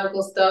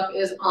astrological stuff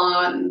is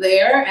on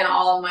there, and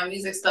all of my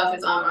music stuff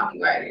is on Rocky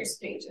Writer's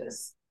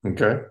pages.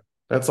 Okay.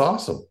 That's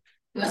awesome.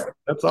 Yeah.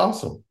 That's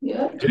awesome.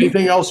 Yeah.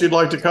 Anything else you'd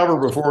like to cover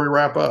before we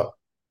wrap up?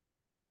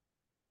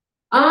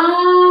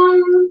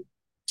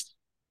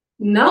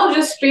 No,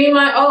 just stream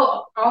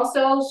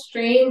also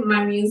stream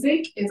my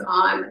music is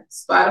on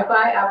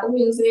Spotify, Apple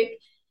Music,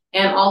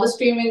 and all the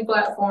streaming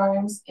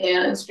platforms,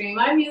 and stream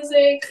my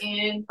music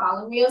and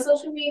follow me on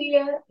social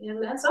media,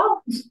 and that's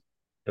all.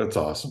 That's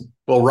awesome.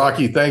 Well,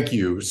 Rocky, thank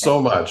you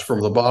so much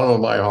from the bottom of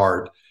my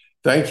heart.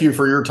 Thank you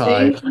for your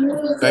time.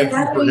 Thank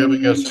you for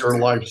giving us your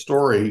life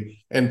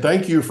story, and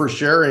thank you for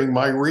sharing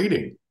my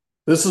reading.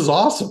 This is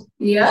awesome.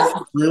 Yeah,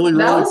 really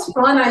that was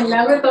fun. I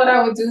never thought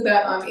I would do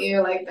that on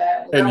air like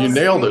that. And you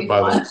nailed it, by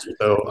the way.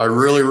 So I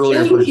really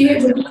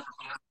appreciate it.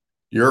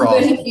 You're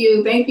awesome. Thank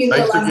you. Thank you for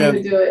allowing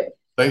me to do it.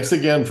 Thanks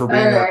again for being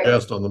our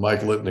guest on the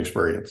Mike Litton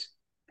Experience.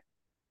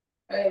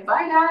 All right,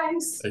 bye,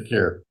 guys. Take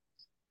care.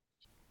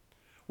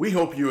 We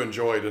hope you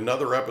enjoyed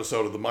another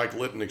episode of the Mike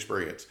Litton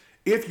Experience.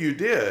 If you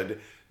did,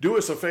 do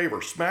us a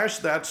favor, smash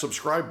that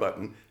subscribe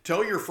button,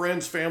 tell your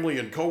friends, family,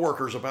 and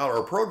coworkers about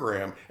our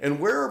program, and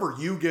wherever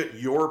you get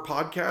your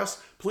podcasts,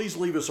 please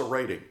leave us a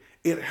rating.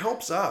 It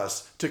helps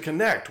us to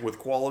connect with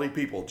quality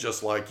people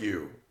just like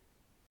you.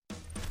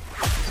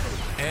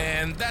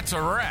 And that's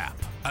a wrap.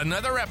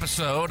 Another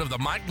episode of the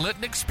Mike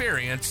Litton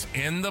Experience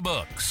in the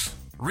books.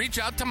 Reach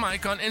out to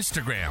Mike on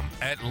Instagram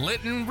at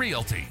Litton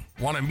Realty.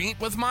 Want to meet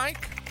with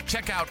Mike?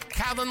 Check out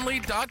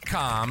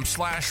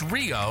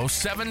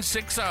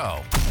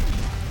calendly.com/Rio760.